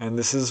 and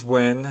this is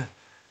when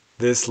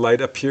this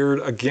light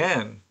appeared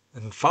again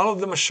and followed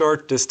them a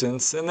short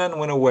distance and then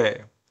went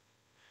away.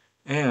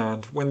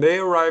 And when they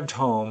arrived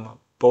home,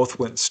 both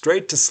went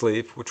straight to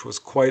sleep, which was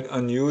quite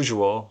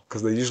unusual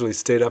because they usually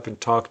stayed up and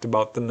talked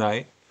about the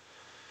night.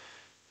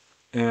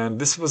 And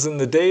this was in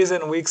the days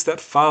and weeks that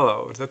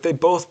followed that they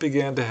both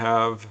began to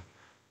have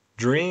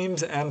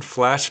dreams and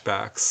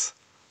flashbacks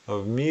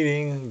of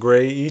meeting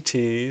gray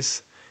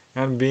ETs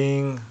and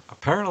being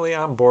apparently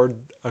on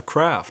board a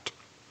craft.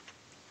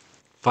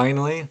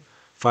 Finally,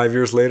 5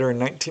 years later in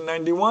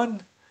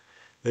 1991,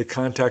 they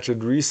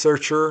contacted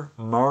researcher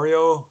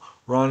Mario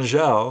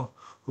Rangel,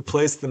 who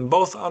placed them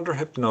both under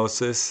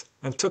hypnosis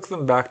and took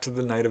them back to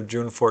the night of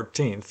June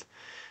 14th.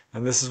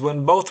 And this is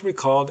when both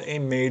recalled a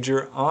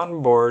major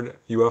onboard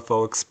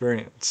UFO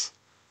experience.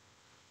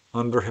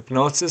 Under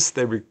hypnosis,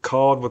 they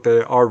recalled what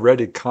they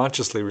already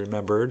consciously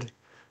remembered,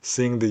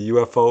 seeing the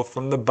UFO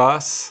from the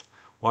bus,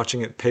 watching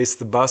it pace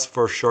the bus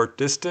for a short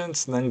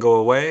distance and then go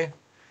away,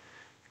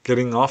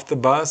 getting off the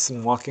bus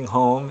and walking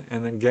home,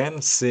 and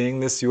again seeing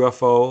this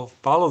UFO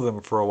follow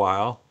them for a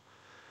while.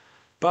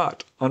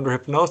 But under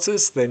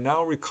hypnosis, they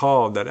now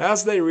recalled that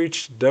as they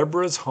reached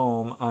Deborah's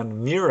home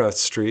on Mira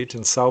Street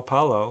in Sao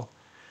Paulo,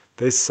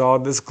 they saw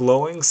this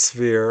glowing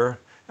sphere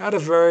at a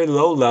very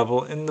low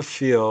level in the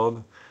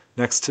field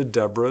next to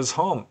Deborah's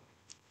home.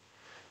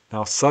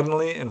 Now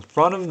suddenly in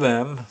front of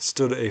them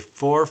stood a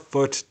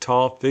 4-foot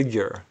tall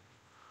figure,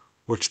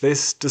 which they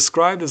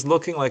described as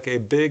looking like a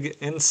big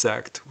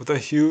insect with a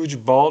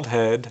huge bald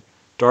head,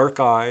 dark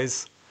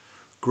eyes,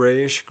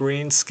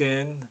 grayish-green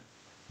skin,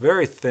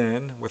 very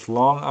thin, with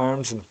long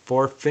arms and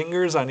 4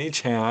 fingers on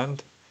each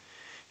hand.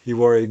 He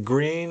wore a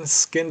green,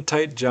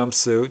 skin-tight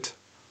jumpsuit.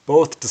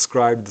 Both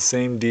described the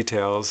same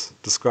details,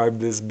 described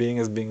this being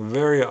as being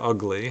very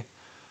ugly.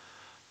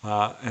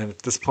 And at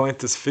this point,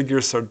 this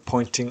figure started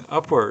pointing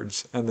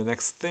upwards, and the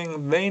next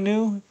thing they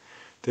knew,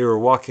 they were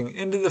walking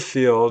into the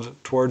field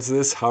towards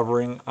this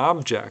hovering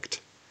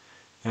object.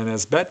 And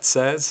as Bette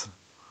says,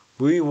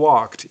 we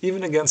walked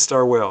even against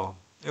our will.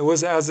 It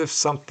was as if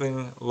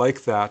something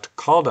like that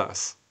called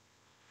us.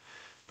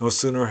 No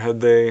sooner had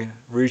they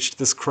reached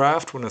this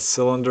craft when a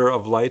cylinder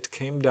of light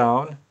came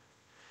down,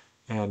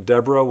 and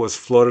Deborah was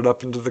floated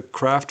up into the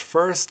craft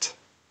first,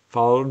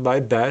 followed by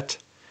Bette,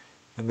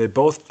 and they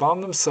both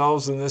found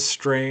themselves in this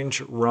strange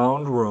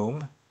round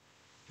room.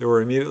 They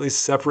were immediately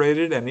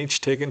separated and each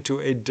taken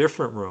to a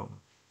different room.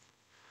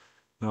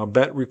 Now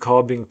Bette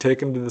recalled being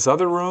taken to this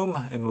other room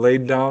and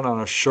laid down on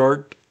a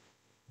short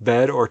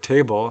bed or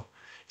table.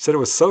 She said it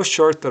was so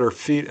short that her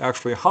feet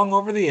actually hung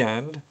over the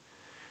end.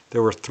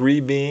 There were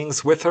 3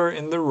 beings with her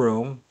in the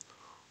room.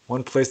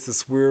 One placed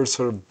this weird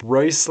sort of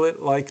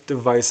bracelet-like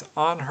device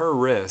on her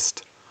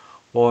wrist,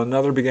 while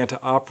another began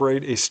to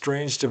operate a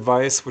strange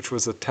device which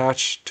was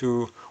attached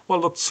to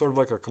what looked sort of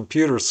like a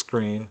computer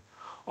screen,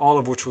 all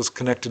of which was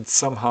connected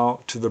somehow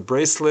to the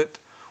bracelet,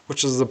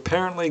 which was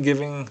apparently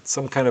giving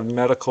some kind of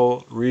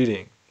medical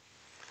reading.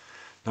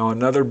 Now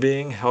another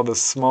being held a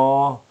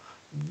small,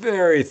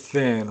 very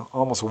thin,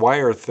 almost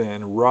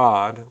wire-thin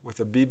rod with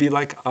a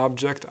BB-like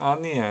object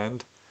on the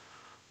end,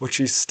 which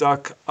she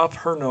stuck up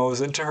her nose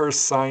into her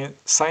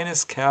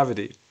sinus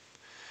cavity.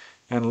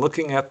 And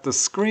looking at the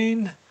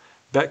screen,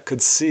 Bette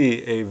could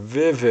see a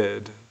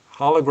vivid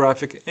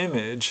holographic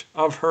image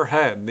of her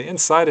head, the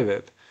inside of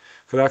it.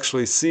 Could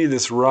actually see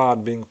this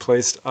rod being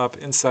placed up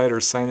inside her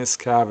sinus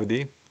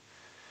cavity.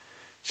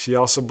 She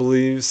also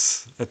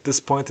believes at this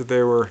point that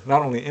they were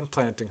not only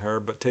implanting her,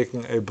 but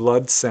taking a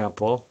blood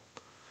sample.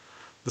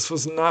 This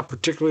was not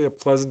particularly a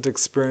pleasant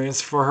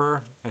experience for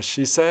her. As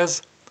she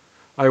says,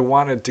 I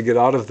wanted to get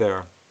out of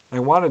there. I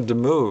wanted to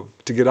move,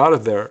 to get out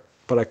of there,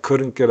 but I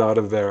couldn't get out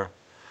of there.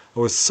 I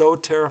was so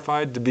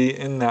terrified to be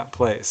in that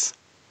place.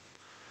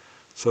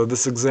 So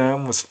this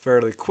exam was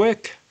fairly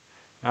quick.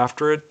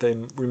 After it, they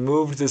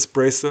removed this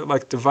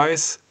bracelet-like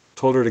device,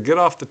 told her to get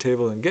off the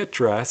table and get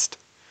dressed.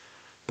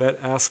 Bette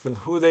asked them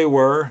who they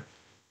were,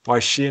 why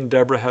she and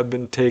Deborah had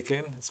been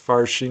taken. As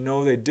far as she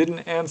knows, they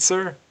didn't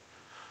answer,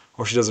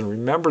 or she doesn't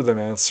remember them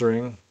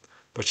answering,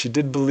 but she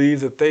did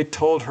believe that they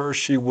told her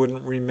she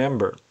wouldn't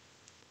remember.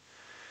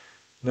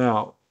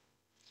 Now,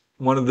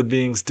 one of the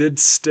beings did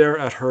stare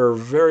at her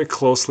very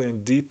closely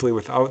and deeply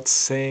without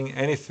saying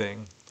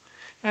anything,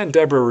 and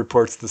Deborah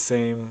reports the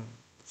same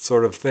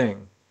sort of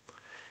thing.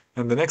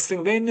 And the next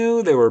thing they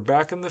knew, they were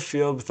back in the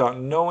field without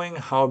knowing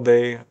how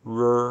they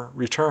were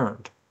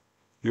returned.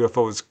 The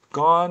UFO was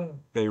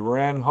gone. They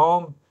ran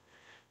home.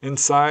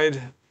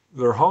 Inside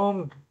their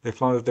home, they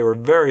found that they were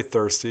very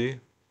thirsty.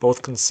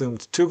 Both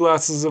consumed 2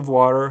 glasses of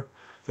water,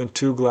 then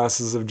 2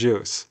 glasses of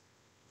juice.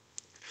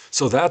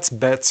 So that's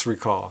Bet's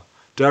recall.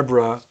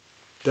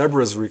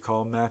 Deborah's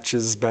recall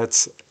matches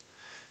Bet's.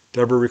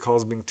 Deborah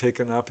recalls being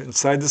taken up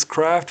inside this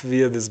craft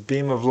via this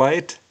beam of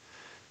light.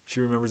 She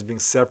remembers being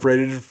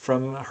separated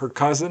from her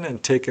cousin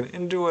and taken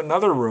into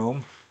another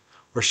room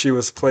where she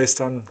was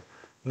placed on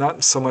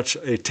not so much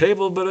a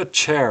table but a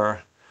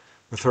chair,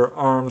 with her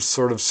arms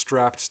sort of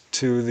strapped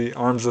to the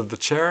arms of the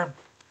chair.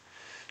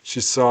 She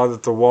saw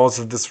that the walls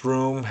of this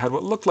room had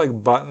what looked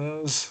like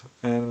buttons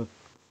and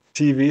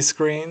TV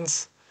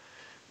screens.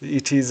 The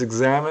ETs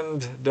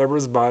examined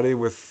Deborah's body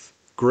with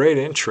great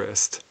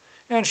interest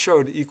and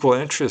showed equal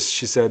interest,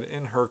 she said,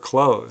 in her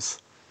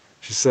clothes.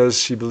 She says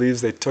she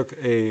believes they took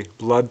a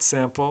blood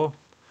sample,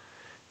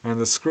 and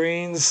the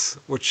screens,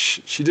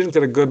 which she didn't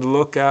get a good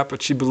look at,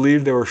 but she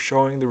believed they were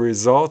showing the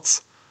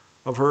results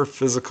of her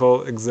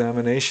physical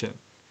examination.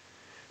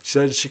 She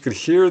said she could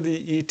hear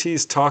the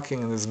ETs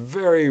talking in this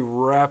very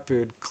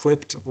rapid,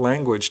 clipped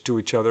language to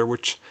each other,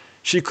 which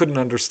she couldn't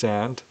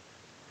understand.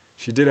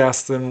 She did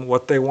ask them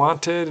what they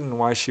wanted and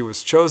why she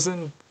was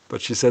chosen,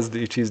 but she says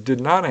the ETs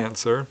did not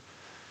answer.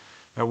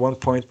 At one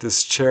point,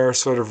 this chair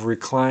sort of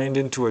reclined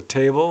into a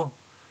table,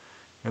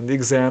 and the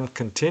exam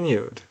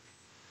continued.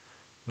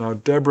 Now,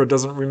 Deborah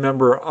doesn't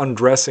remember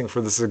undressing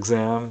for this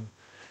exam.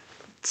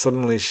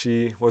 Suddenly,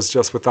 she was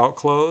just without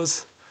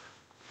clothes.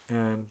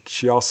 And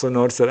she also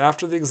noticed that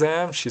after the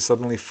exam, she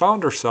suddenly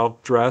found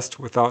herself dressed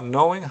without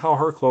knowing how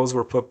her clothes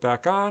were put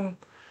back on.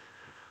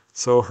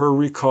 So her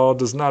recall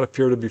does not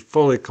appear to be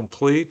fully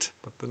complete.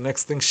 But the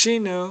next thing she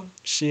knew,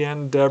 she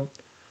and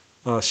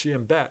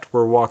Bet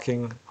were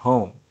walking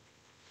home.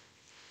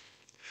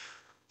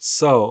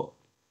 So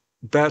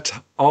Bet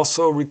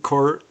also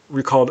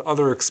recalled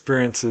other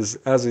experiences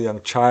as a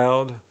young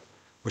child,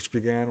 which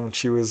began when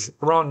she was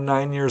around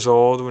 9 years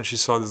old, when she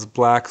saw this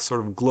black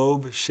sort of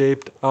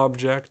globe-shaped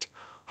object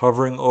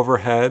hovering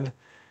overhead.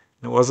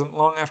 And it wasn't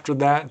long after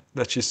that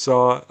that she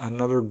saw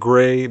another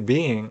gray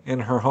being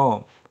in her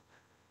home.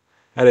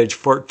 At age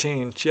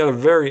 14, she had a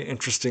very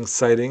interesting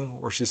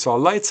sighting where she saw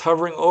lights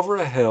hovering over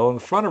a hill in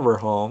front of her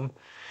home,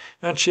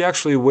 and she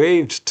actually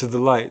waved to the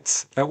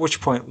lights, at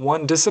which point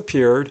one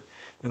disappeared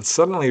and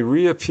suddenly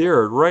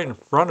reappeared right in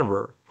front of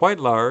her, quite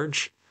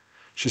large.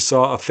 She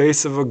saw a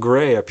face of a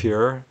gray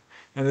appear,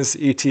 and this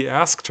ET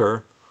asked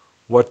her,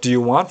 "What do you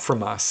want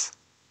from us?"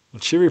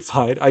 And she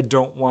replied, "I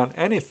don't want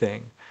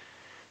anything."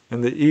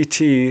 And the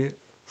ET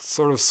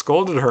sort of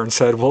scolded her and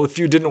said, "Well, if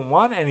you didn't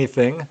want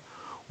anything,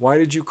 why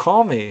did you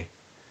call me?"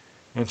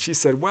 And she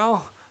said,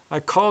 "Well, I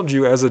called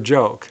you as a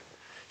joke."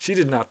 She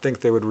did not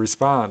think they would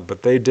respond,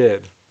 but they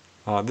did.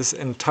 This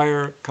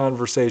entire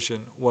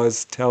conversation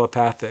was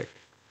telepathic.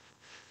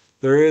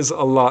 There is a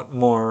lot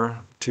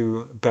more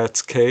to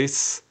Bet's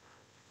case.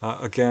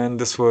 Again,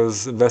 this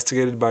was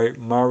investigated by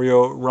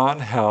Mario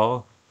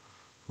Rangel,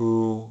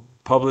 who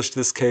published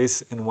this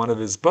case in one of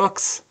his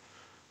books,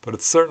 but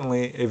it's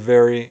certainly a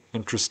very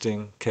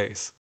interesting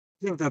case.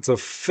 I think that's a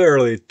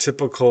fairly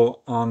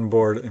typical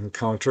onboard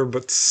encounter,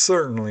 but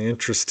certainly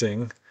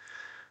interesting.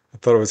 I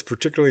thought it was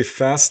particularly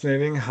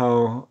fascinating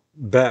how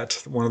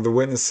Bet, one of the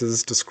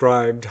witnesses,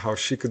 described how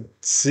she could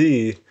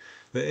see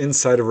the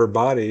inside of her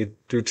body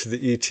due to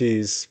the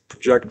ETs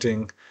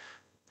projecting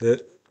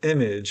the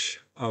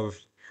image of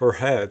her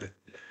head.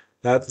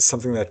 That's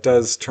something that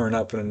does turn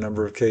up in a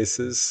number of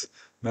cases.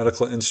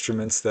 Medical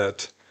instruments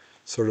that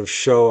sort of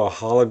show a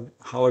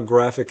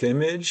holographic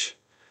image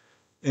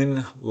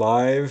in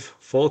live,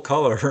 full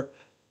color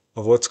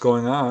of what's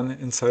going on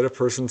inside a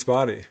person's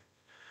body.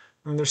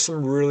 And there's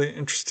some really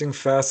interesting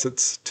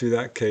facets to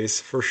that case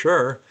for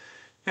sure,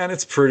 and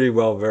it's pretty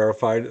well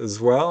verified as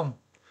well.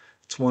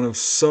 It's one of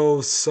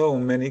so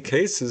many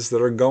cases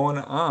that are going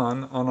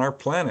on our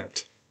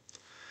planet.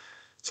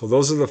 So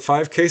those are the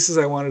 5 cases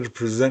I wanted to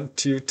present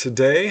to you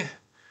today.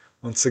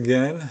 Once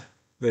again,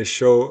 they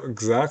show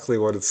exactly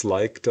what it's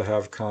like to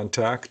have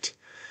contact.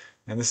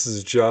 And this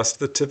is just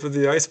the tip of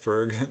the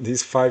iceberg.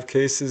 These 5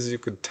 cases, you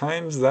could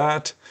times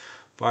that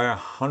by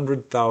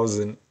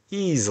 100,000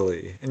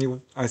 easily.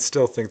 And I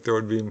still think there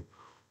would be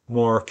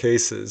more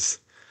cases.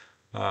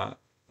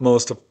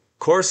 Most, of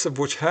course, of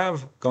which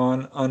have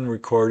gone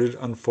unrecorded,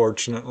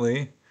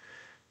 unfortunately.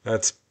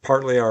 That's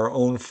partly our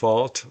own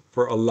fault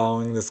for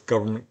allowing this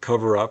government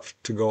cover-up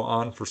to go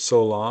on for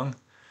so long.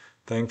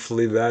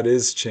 Thankfully, that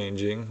is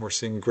changing. We're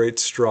seeing great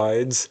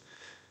strides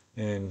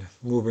in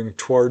moving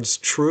towards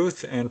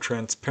truth and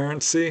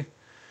transparency.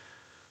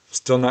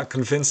 Still not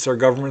convinced our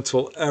governments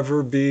will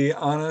ever be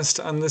honest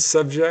on this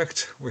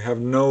subject. We have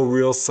no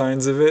real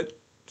signs of it.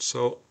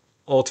 So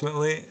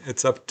ultimately,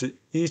 it's up to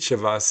each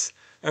of us,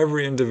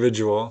 every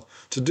individual,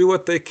 to do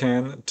what they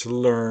can to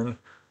learn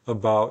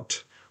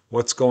about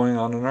what's going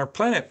on our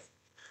planet,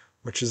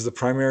 which is the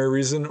primary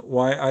reason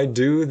why I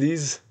do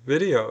these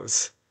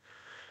videos.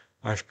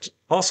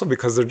 Also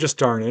because they're just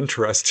darn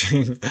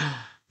interesting.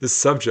 This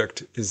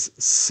subject is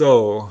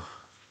so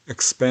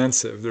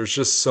expansive. There's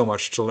just so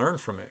much to learn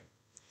from it.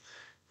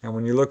 And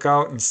when you look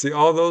out and see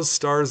all those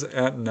stars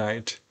at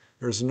night,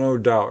 there's no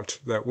doubt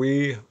that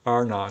we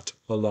are not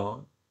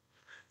alone.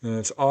 And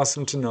it's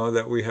awesome to know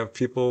that we have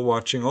people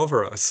watching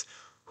over us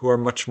who are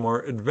much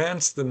more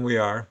advanced than we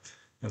are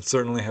and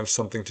certainly have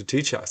something to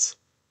teach us.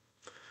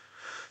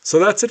 So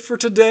that's it for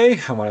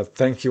today. I want to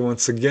thank you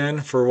once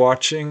again for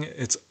watching.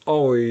 It's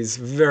always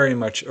very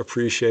much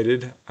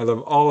appreciated. I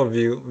love all of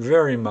you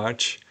very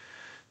much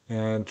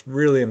and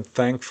really am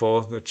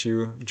thankful that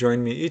you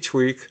join me each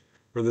week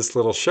for this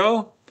little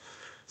show.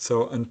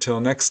 So until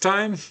next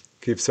time,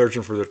 keep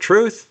searching for the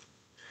truth,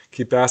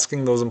 keep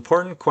asking those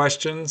important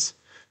questions,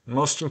 and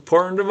most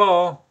important of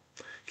all,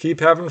 keep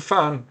having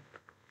fun.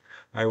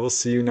 I will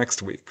see you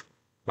next week.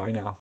 Bye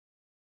now.